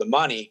really have the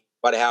money,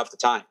 but I have the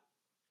time.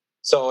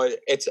 So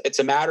it's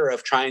a matter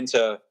of trying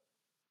to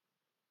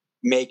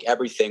make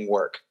everything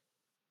work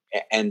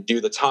and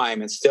do the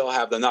time and still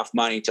have enough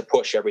money to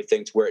push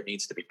everything to where it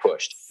needs to be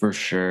pushed. For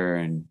sure.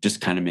 And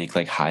just kind of make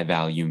like high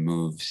value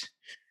moves.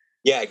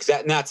 Yeah,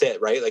 exactly. And that's it,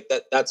 right? Like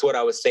that's what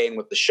I was saying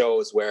with the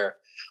shows, where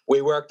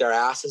we worked our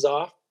asses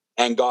off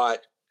and got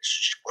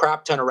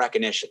crap ton of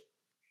recognition.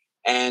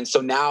 And so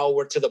now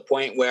we're to the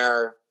point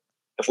where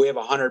if we have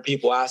 100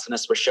 people asking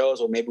us for shows,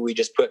 well, maybe we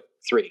just put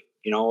 3,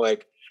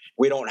 like,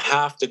 we don't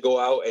have to go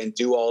out and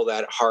do all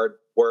that hard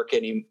work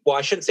anymore. Well,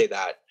 I shouldn't say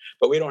that,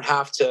 but we don't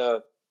have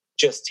to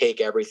just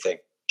take everything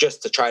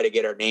just to try to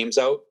get our names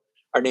out.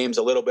 Our name's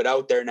a little bit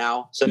out there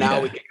now. So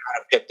now we can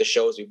kind of pick the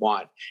shows we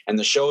want. And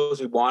the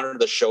shows we want are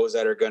the shows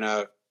that are going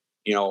to,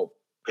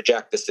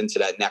 project us into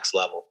that next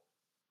level.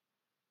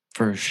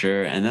 For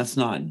sure. And that's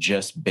not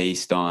just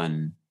based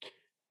on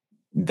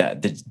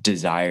the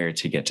desire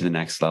to get to the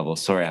next level.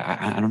 Sorry,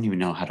 I don't even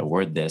know how to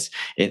word this.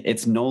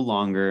 It's no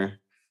longer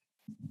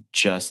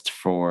just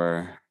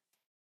for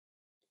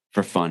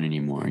fun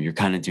anymore. You're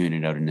kind of doing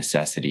it out of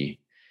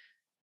necessity.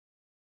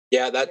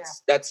 Yeah,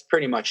 that's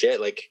pretty much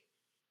it. Like,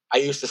 I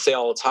used to say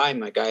all the time,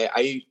 like,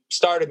 I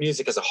started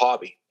music as a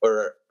hobby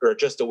or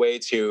just a way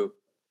to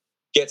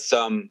get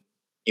some,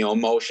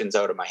 emotions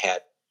out of my head.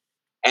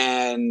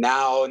 And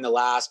now in the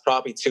last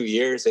probably 2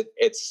 years,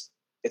 it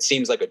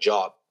seems like a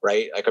job,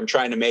 right? Like, I'm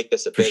trying to make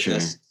this a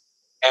business.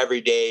 Every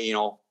day,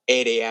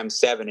 8 a.m.,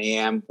 7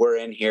 a.m., we're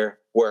in here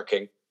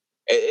working.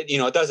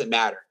 It doesn't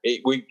matter.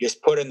 We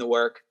just put in the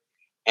work,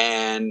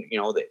 and,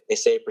 they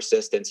say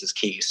persistence is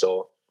key.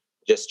 So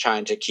just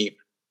trying to keep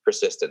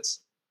persistence.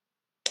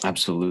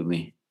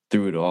 Absolutely.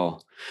 Through it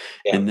all.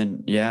 Yeah. And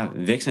then,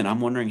 Vixen, I'm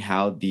wondering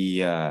how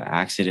the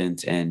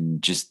accident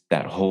and just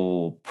that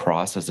whole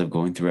process of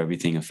going through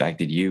everything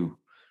affected you.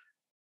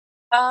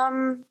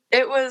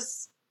 It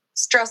was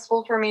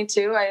stressful for me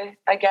too,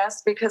 I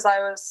guess, because I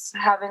was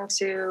having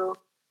to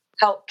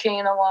help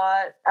Kane a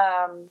lot.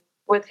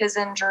 With his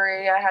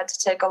injury, I had to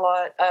take a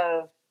lot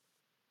of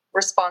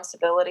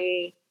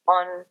responsibility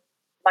on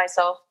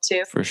myself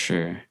too. For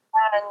sure.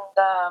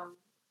 And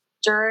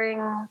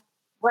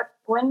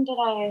when did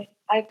I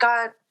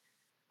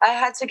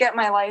had to get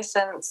my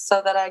license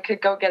so that I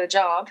could go get a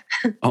job.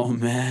 Oh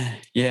man.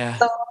 Yeah.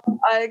 So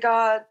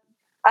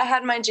I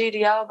had my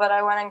GDL, but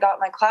I went and got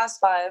my class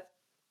 5,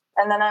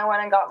 and then I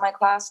went and got my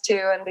class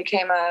 2 and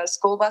became a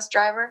school bus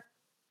driver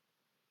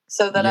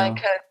so that I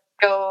could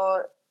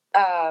go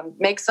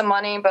make some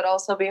money, but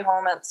also be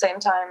home at the same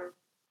time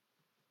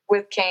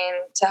with Kane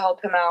to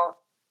help him out.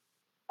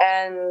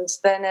 And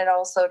then it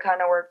also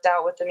kind of worked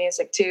out with the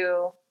music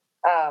too.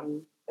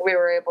 We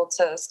were able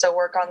to still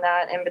work on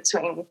that in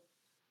between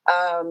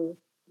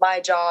my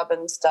job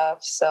and stuff.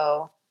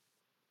 So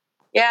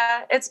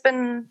yeah, it's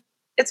been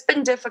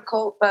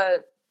difficult,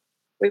 but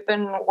we've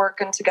been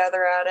working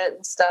together at it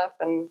and stuff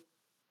and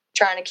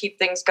trying to keep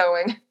things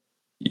going.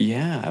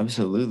 Yeah,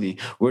 absolutely.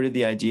 Where did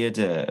the idea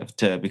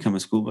to become a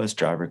school bus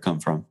driver come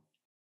from?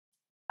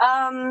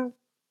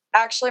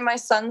 Actually, my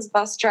son's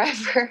bus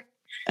driver.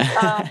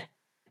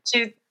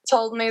 She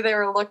told me they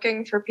were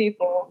looking for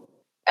people,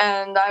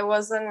 and I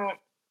wasn't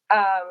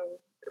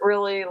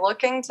really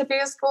looking to be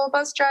a school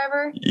bus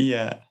driver.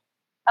 Yeah.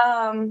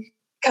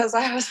 Because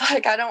I was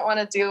like, I don't want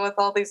to deal with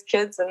all these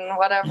kids and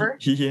whatever.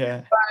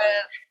 Yeah.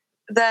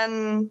 But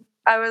then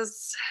I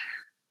was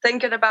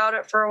thinking about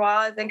it for a while.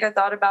 I think I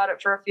thought about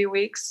it for a few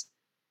weeks.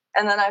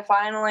 And then I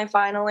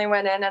finally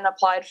went in and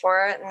applied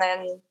for it. And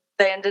then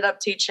they ended up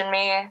teaching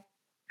me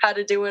how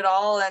to do it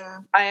all.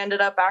 And I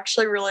ended up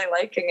actually really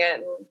liking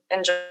it and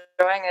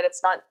enjoying it.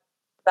 It's not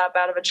that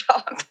bad of a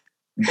job.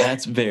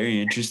 That's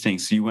very interesting.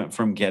 So you went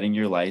from getting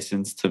your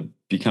license to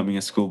becoming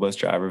a school bus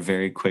driver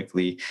very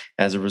quickly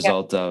as a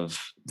result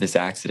of this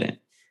accident.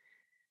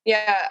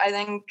 Yeah, I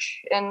think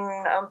in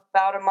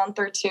about a month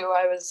or two,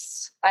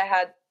 I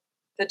had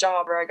the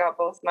job where I got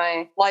both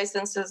my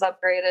licenses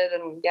upgraded,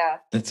 and yeah.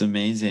 That's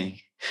amazing.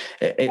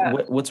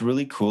 What's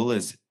really cool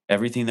is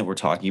everything that we're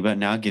talking about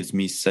now gives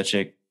me such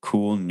a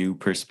cool new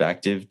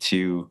perspective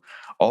to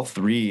all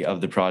three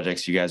of the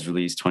projects you guys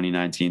released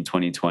 2019,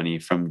 2020,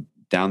 from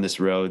Down This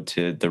Road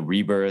to The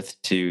Rebirth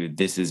to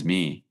This Is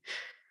Me.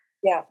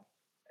 Yeah.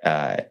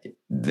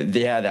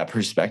 That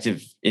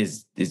perspective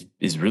is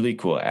really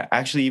cool.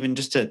 Actually, even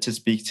just to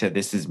speak to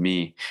This Is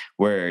Me,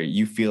 where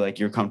you feel like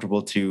you're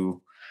comfortable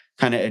to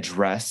kind of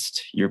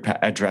address your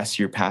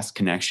past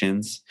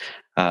connections,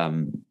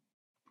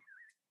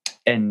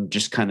 and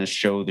just kind of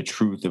show the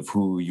truth of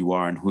who you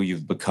are and who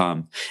you've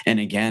become. And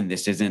again,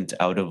 this isn't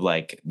out of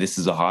like, this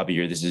is a hobby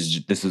or this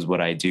is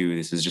what I do.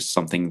 This is just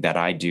something that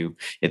I do.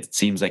 It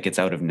seems like it's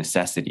out of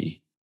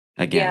necessity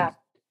again.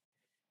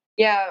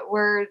 Yeah,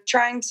 we're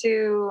trying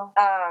to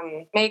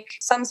make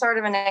some sort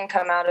of an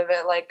income out of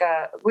it. Like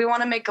we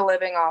want to make a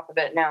living off of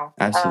it now.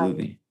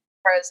 Absolutely.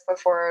 Whereas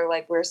before,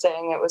 like we were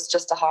saying, it was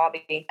just a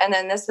hobby. And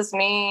then This Is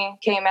Me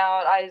came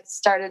out. I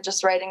started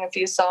just writing a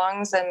few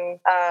songs and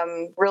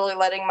really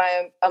letting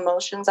my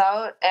emotions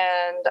out.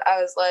 And I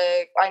was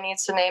like, I need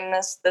to name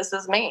this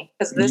Is Me,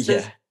 because this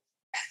is...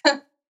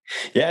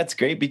 Yeah, it's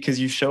great because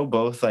you show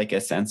both like a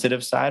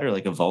sensitive side or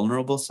like a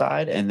vulnerable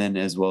side, and then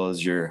as well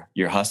as your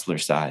hustler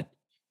side.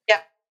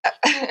 Yeah.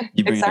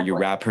 You bring out your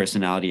rap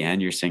personality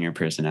and your singer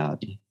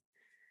personality.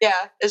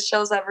 Yeah, it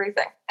shows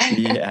everything.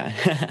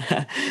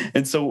 Yeah.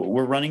 And so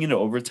we're running into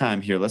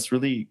overtime here. Let's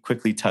really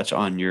quickly touch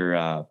on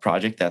your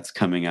project that's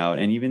coming out,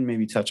 and even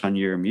maybe touch on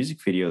your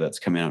music video that's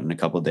coming out in a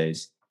couple of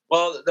days.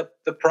 Well,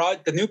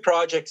 the new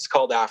project is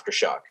called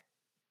Aftershock.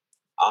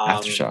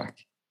 Aftershock.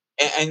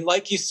 And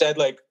like you said,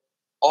 like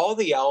all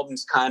the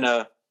albums kind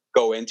of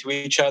go into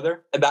each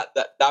other, and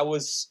that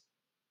was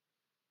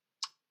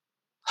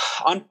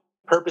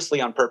purposely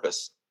on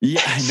purpose.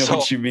 Yeah, I know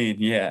what you mean.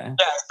 Yeah.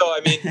 Yeah. So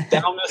I mean,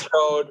 Down This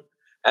Road,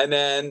 and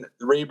then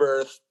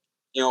Rebirth.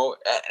 You know,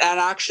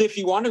 and actually, if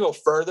you want to go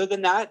further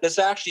than that, this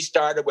actually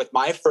started with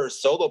my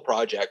first solo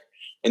project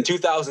in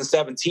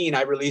 2017.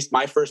 I released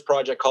my first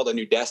project called A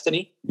New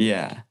Destiny.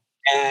 Yeah.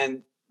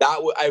 And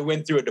I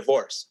went through a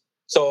divorce.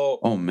 So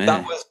oh man,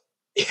 that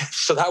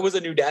was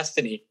A New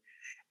Destiny.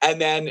 And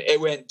then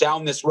it went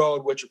Down This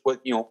Road, which was,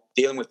 you know,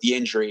 dealing with the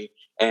injury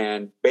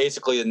and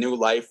basically a new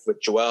life with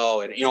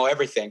Joelle and, you know,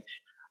 everything.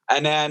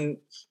 And then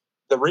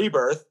the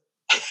Rebirth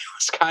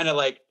was kind of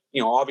like,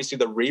 you know, obviously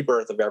the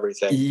rebirth of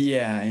everything.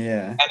 Yeah,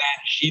 yeah. And then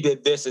she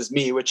did This Is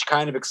Me, which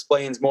kind of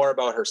explains more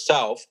about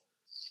herself.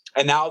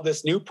 And now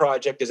this new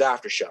project is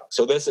Aftershock.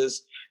 So this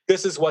is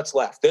what's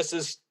left. This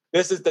is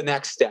the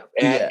next step.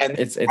 And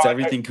it's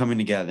everything coming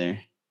together.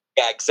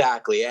 Yeah,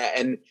 exactly.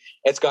 And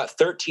it's got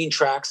 13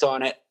 tracks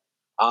on it.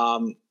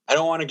 I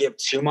don't want to give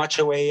too much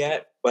away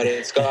yet, but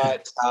it's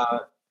got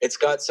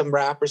some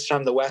rappers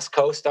from the West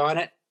Coast on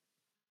it.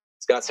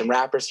 It's got some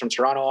rappers from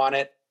Toronto on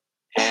it,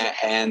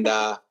 and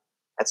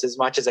that's as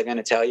much as I'm going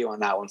to tell you on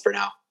that one for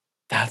now.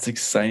 That's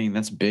exciting.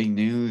 That's big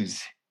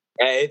news.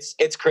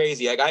 It's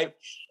crazy. Like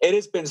it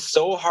has been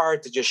so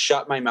hard to just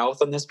shut my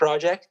mouth on this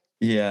project.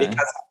 Yeah,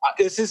 because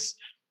this is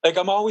like,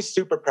 I'm always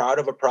super proud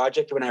of a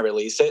project when I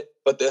release it,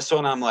 but this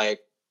one I'm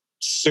like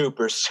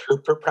super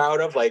proud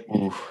of. Like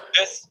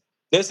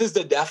this is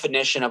the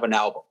definition of an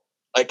album.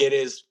 Like it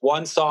is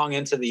one song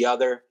into the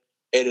other.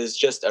 It is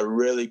just a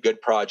really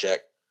good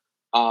project.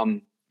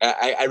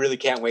 I really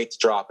can't wait to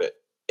drop it.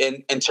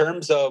 In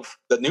terms of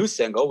the new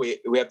single, we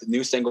have the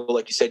new single,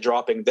 like you said,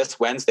 dropping this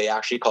Wednesday,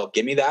 actually, called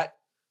Gimme That.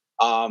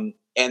 And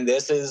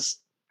this is,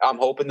 I'm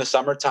hoping, the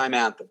summertime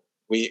anthem.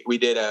 We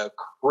did a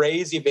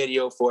crazy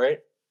video for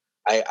it.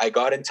 I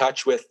got in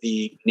touch with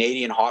the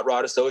Canadian Hot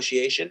Rod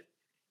Association,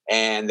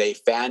 and they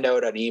fanned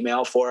out an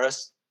email for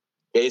us,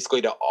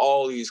 basically to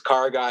all these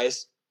car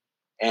guys,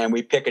 and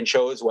we pick and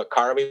chose what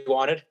car we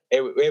wanted.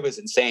 It was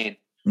insane.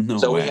 No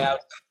so way. We have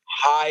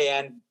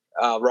high-end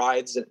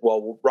rides.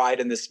 Well, ride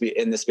in this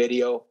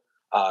video.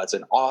 It's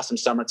an awesome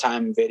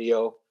summertime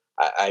video.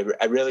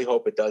 I really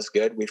hope it does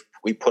good.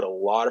 We put a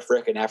lot of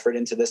freaking effort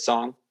into this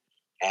song,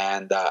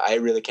 and I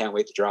really can't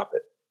wait to drop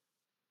it.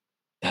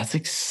 That's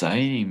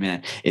exciting,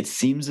 man. It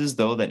seems as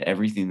though that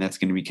everything that's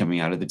going to be coming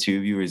out of the two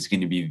of you is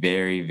going to be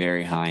very,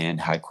 very high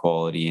end, high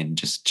quality, and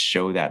just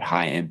show that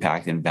high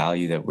impact and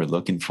value that we're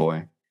looking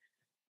for.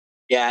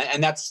 Yeah,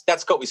 and that's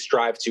what we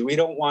strive to. We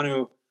don't want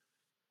to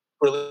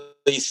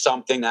release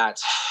something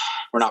that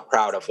we're not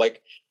proud of.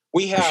 Like,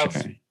 we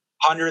have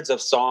hundreds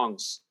of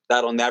songs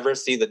that'll never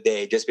see the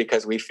day just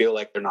because we feel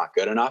like they're not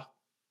good enough.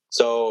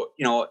 So,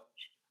 you know,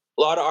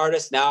 lot of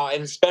artists now,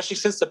 and especially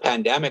since the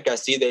pandemic, I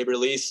see they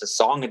release a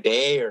song a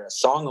day or a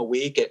song a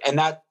week, and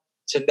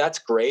that's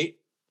great.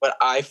 But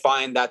I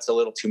find that's a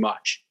little too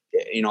much.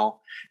 You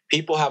know,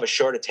 people have a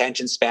short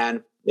attention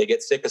span. They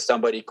get sick of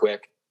somebody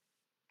quick.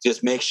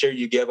 Just make sure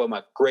you give them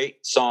a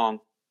great song,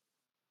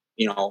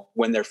 you know,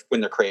 when they're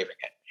craving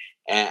it.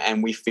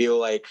 And we feel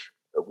like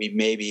we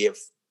maybe have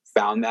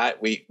found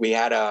that. We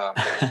had a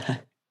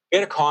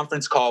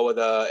conference call with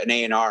an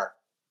A&R,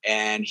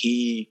 and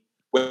he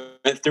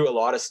went through a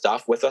lot of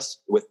stuff with us,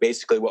 with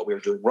basically what we were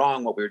doing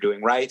wrong, what we were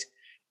doing right.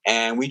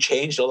 And we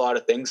changed a lot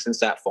of things since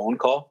that phone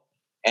call.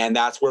 And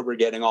that's where we're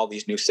getting all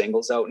these new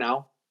singles out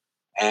now.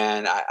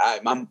 And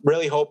I'm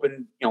really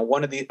hoping, you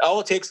know, all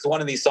it takes is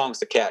one of these songs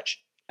to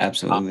catch.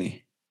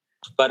 Absolutely.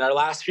 But our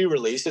last few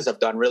releases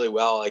have done really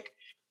well. Like,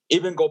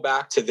 even go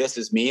back to This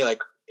Is Me, like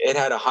it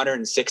had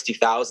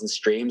 160,000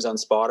 streams on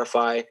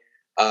Spotify.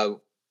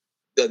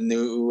 The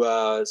new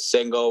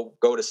single,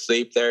 Go to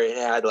Sleep, there, it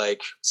had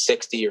like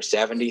 60 or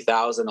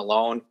 70,000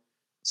 alone.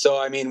 So,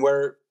 I mean,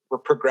 we're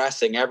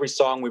progressing every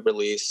song we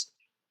release.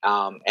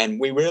 And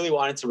we really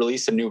wanted to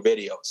release some new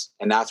videos,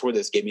 and that's where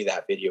this Give Me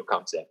That video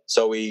comes in.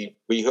 So we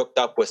hooked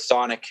up with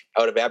Sonic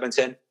out of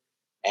Edmonton,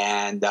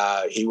 and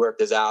he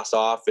worked his ass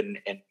off and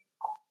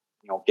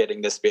you know,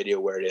 getting this video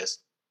where it is.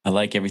 I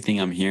like everything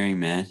I'm hearing,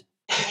 man.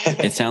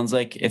 It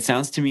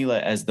sounds to me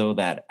like as though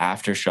that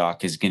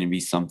Aftershock is going to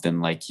be something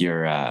like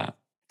your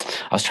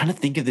I was trying to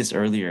think of this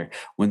earlier.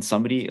 When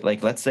somebody,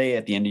 like, let's say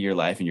at the end of your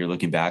life and you're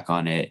looking back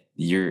on it,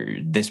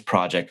 this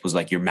project was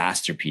like your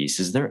masterpiece.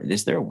 Is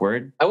there a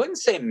word? I wouldn't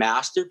say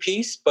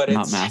masterpiece, but it's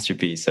not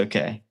masterpiece.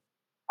 Okay.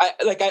 I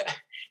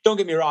don't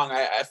get me wrong.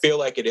 I feel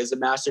like it is a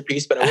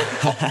masterpiece, but I wouldn't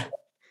call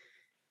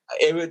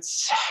it.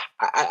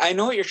 I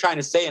know what you're trying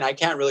to say, and I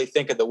can't really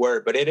think of the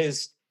word, but it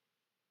is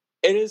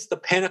the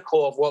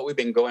pinnacle of what we've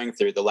been going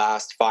through the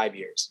last 5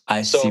 years.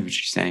 I see what you're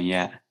saying.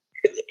 Yeah.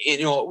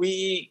 You know,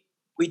 we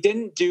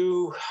didn't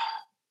do,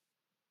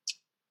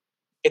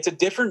 it's a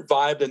different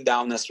vibe than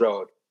Down This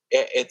Road.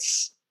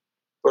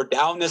 Or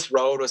Down This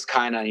Road was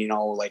kind of, you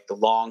know, like the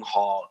long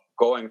haul,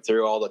 going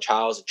through all the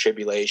trials and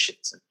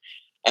tribulations.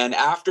 And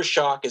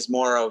Aftershock is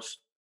more of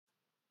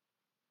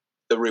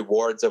the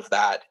rewards of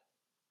that.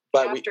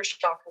 But the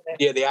aftershock of it.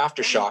 Yeah, the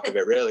aftershock of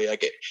it, really.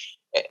 Like it,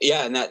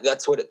 yeah, and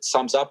that's what it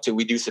sums up to.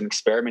 We do some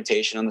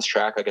experimentation on this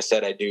track. Like I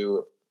said, I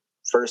do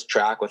first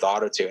track with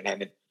auto-tune,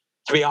 and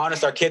to be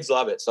honest, our kids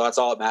love it, so that's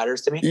all that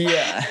matters to me.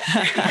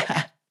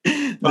 Yeah.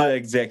 The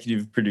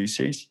executive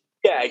producers.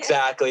 Yeah,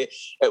 exactly.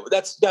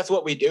 That's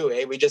what we do.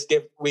 We just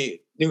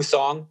new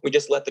song. We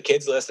just let the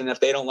kids listen. If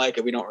they don't like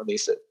it, we don't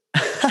release it.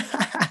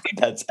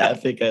 That's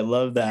epic. I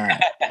love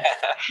that.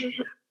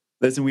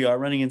 Listen, we are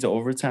running into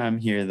overtime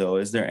here, though.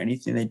 Is there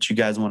anything that you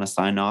guys want to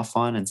sign off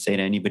on and say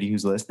to anybody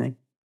who's listening?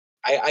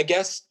 I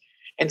guess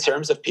in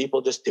terms of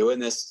people just doing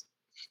this,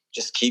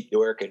 just keep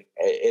working.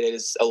 It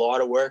is a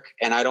lot of work,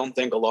 and I don't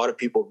think a lot of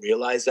people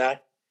realize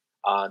that.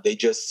 They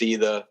just see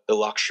the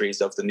luxuries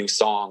of the new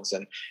songs,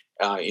 and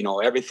you know,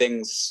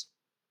 everything's,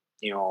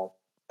 you know,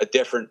 a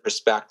different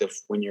perspective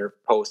when you're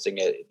posting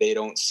it. They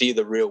don't see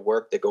the real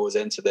work that goes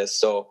into this.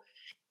 So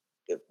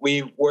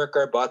we work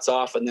our butts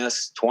off on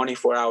this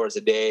 24 hours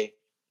a day.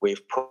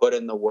 We've put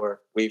in the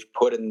work. We've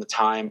put in the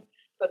time.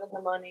 Put in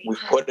the money.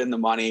 We've put in the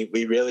money.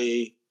 We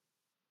really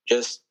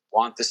just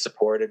want this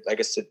supported. Like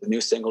I said, the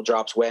new single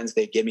drops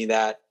Wednesday. Give Me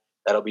That.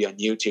 That'll be on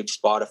YouTube,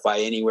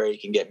 Spotify, anywhere you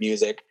can get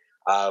music.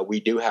 We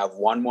do have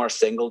one more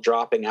single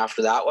dropping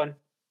after that one.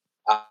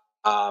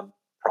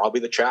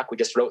 Probably the track we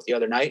just wrote the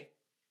other night.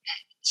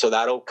 So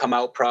that'll come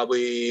out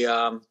probably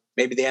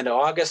maybe the end of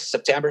August,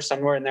 September,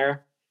 somewhere in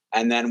there.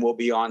 And then we'll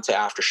be on to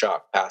Aftershock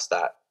past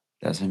that.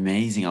 That's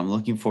amazing. I'm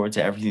looking forward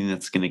to everything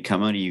that's going to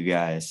come out of you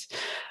guys.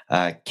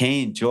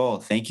 Kane, Joel,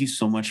 thank you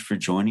so much for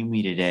joining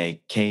me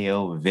today.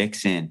 KO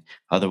Vixen,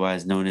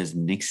 otherwise known as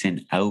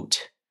Knixxen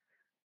Out.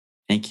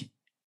 Thank you.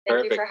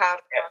 Thank you for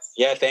having us.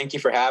 Yeah, thank you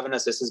for having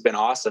us. This has been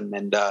awesome.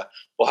 And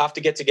we'll have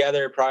to get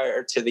together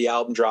prior to the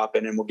album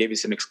dropping, and we'll give you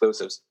some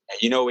exclusives.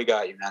 You know we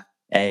got you, man.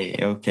 Hey,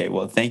 okay.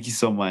 Well, thank you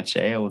so much.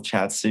 Hey, we'll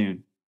chat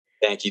soon.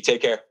 Thank you.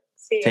 Take care.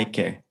 See ya. Take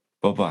care.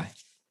 Bye-bye.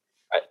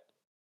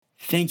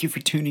 Thank you for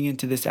tuning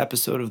into this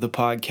episode of the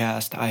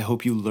podcast. I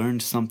hope you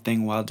learned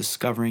something while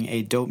discovering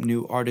a dope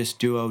new artist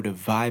duo to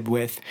vibe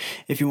with.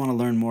 If you want to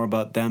learn more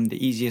about them,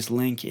 the easiest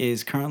link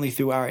is currently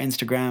through our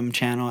Instagram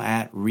channel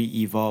at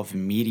Re-Evolve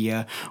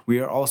Media. We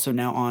are also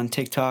now on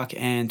TikTok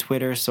and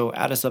Twitter, so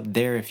add us up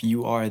there if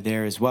you are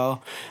there as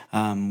well.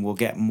 We'll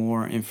get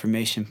more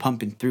information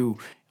pumping through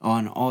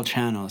on all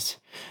channels.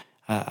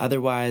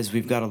 Otherwise,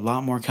 we've got a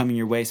lot more coming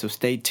your way, so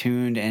stay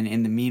tuned. And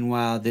in the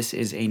meanwhile, this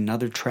is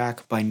another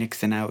track by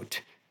Knixxen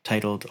Out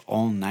titled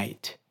All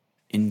Night.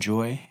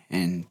 Enjoy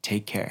and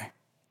take care.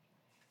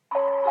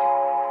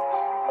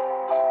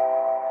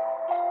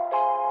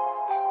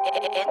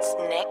 It's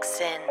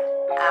Knixxen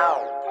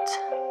Out.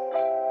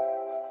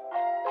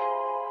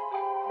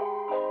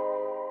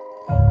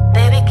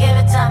 Baby, give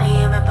it to me,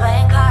 you've been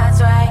playing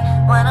cards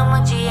right. When I'm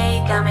with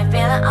GA, you got me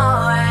feeling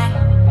alright.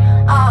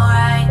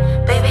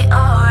 Alright, baby,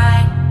 alright.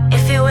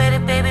 If you're with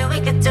it, baby, we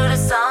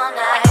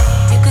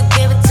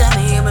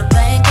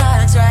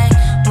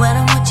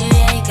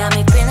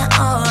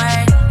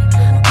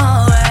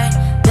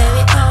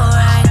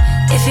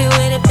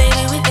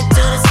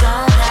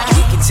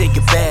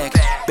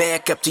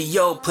up to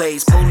your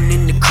place. Pulling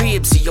in the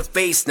crib, see your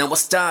face, now I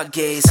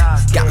stargaze.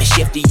 Got me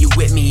shifty, you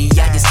with me,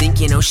 I just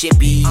thinking, oh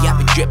shippy. I've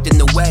been drifting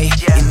away,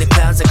 in the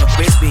clouds like a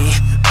frisbee.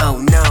 Oh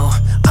no,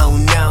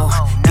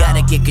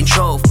 gotta get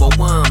control for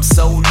one, I'm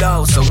so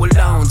low, so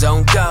alone,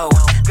 don't go.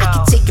 I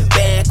can take it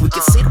back, we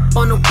can sit up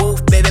on the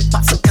roof, baby,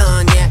 pop some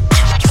cognac.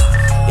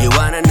 You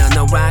wanna know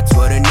no rocks,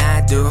 what did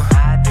I do?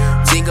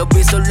 Think I'll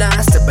be so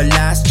lost if I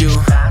lost you.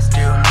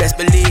 Best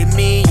believe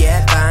me,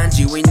 yeah, I find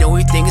you. Ain't know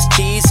you think it's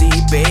cheesy,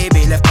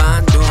 baby, let's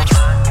find you.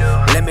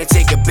 Let me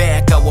take it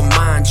back, I will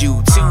mind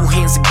you. Two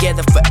hands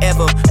together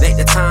forever, let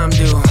the time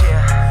do.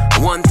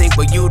 One thing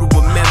for you to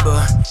remember,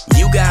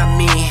 you got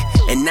me,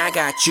 and I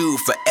got you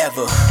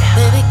forever.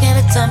 Baby, give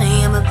it to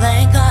me, I'm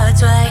playing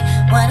cards right.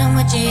 When I'm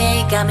with you,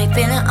 yeah, you got me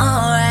feeling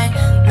alright.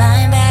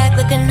 Lying back,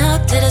 looking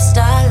up to the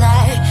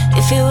starlight.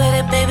 If you with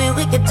it, baby,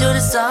 we could do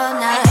this all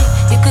night.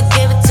 You could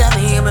give it to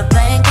me, I'm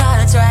playing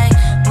cards right.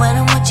 When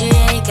I'm with you,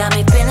 yeah, you got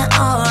me feeling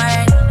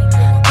alright.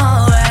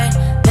 Alright,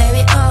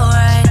 baby,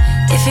 alright.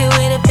 If you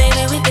with it,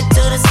 baby, we could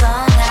do this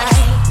all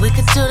night. We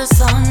could do this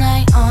all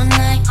night, all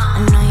night.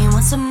 I know you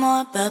want some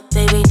more, but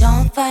baby,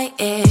 don't fight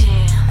it.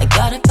 I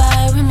got a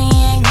fire in me,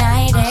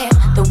 ignite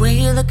it. The way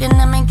you're looking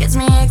at me gets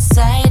me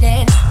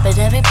excited. But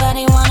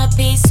everybody want a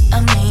piece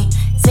of me,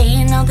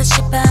 saying all the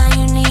shit about how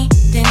you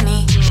needed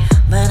me.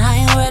 But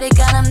I already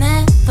got a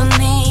man for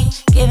me,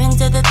 giving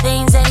to the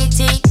things that he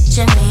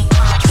teaching me.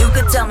 You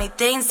could tell me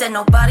things that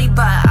nobody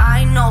but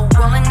I know.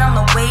 Rolling on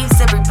the waves,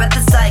 every breath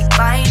is like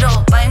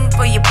vital. Fighting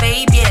for your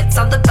baby, it's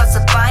all about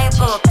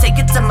survival. Take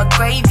it to my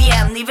grave,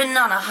 yeah, I'm leaving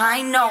on a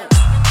high note.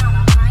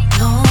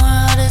 The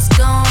world is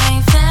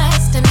going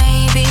fast and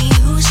maybe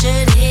you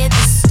should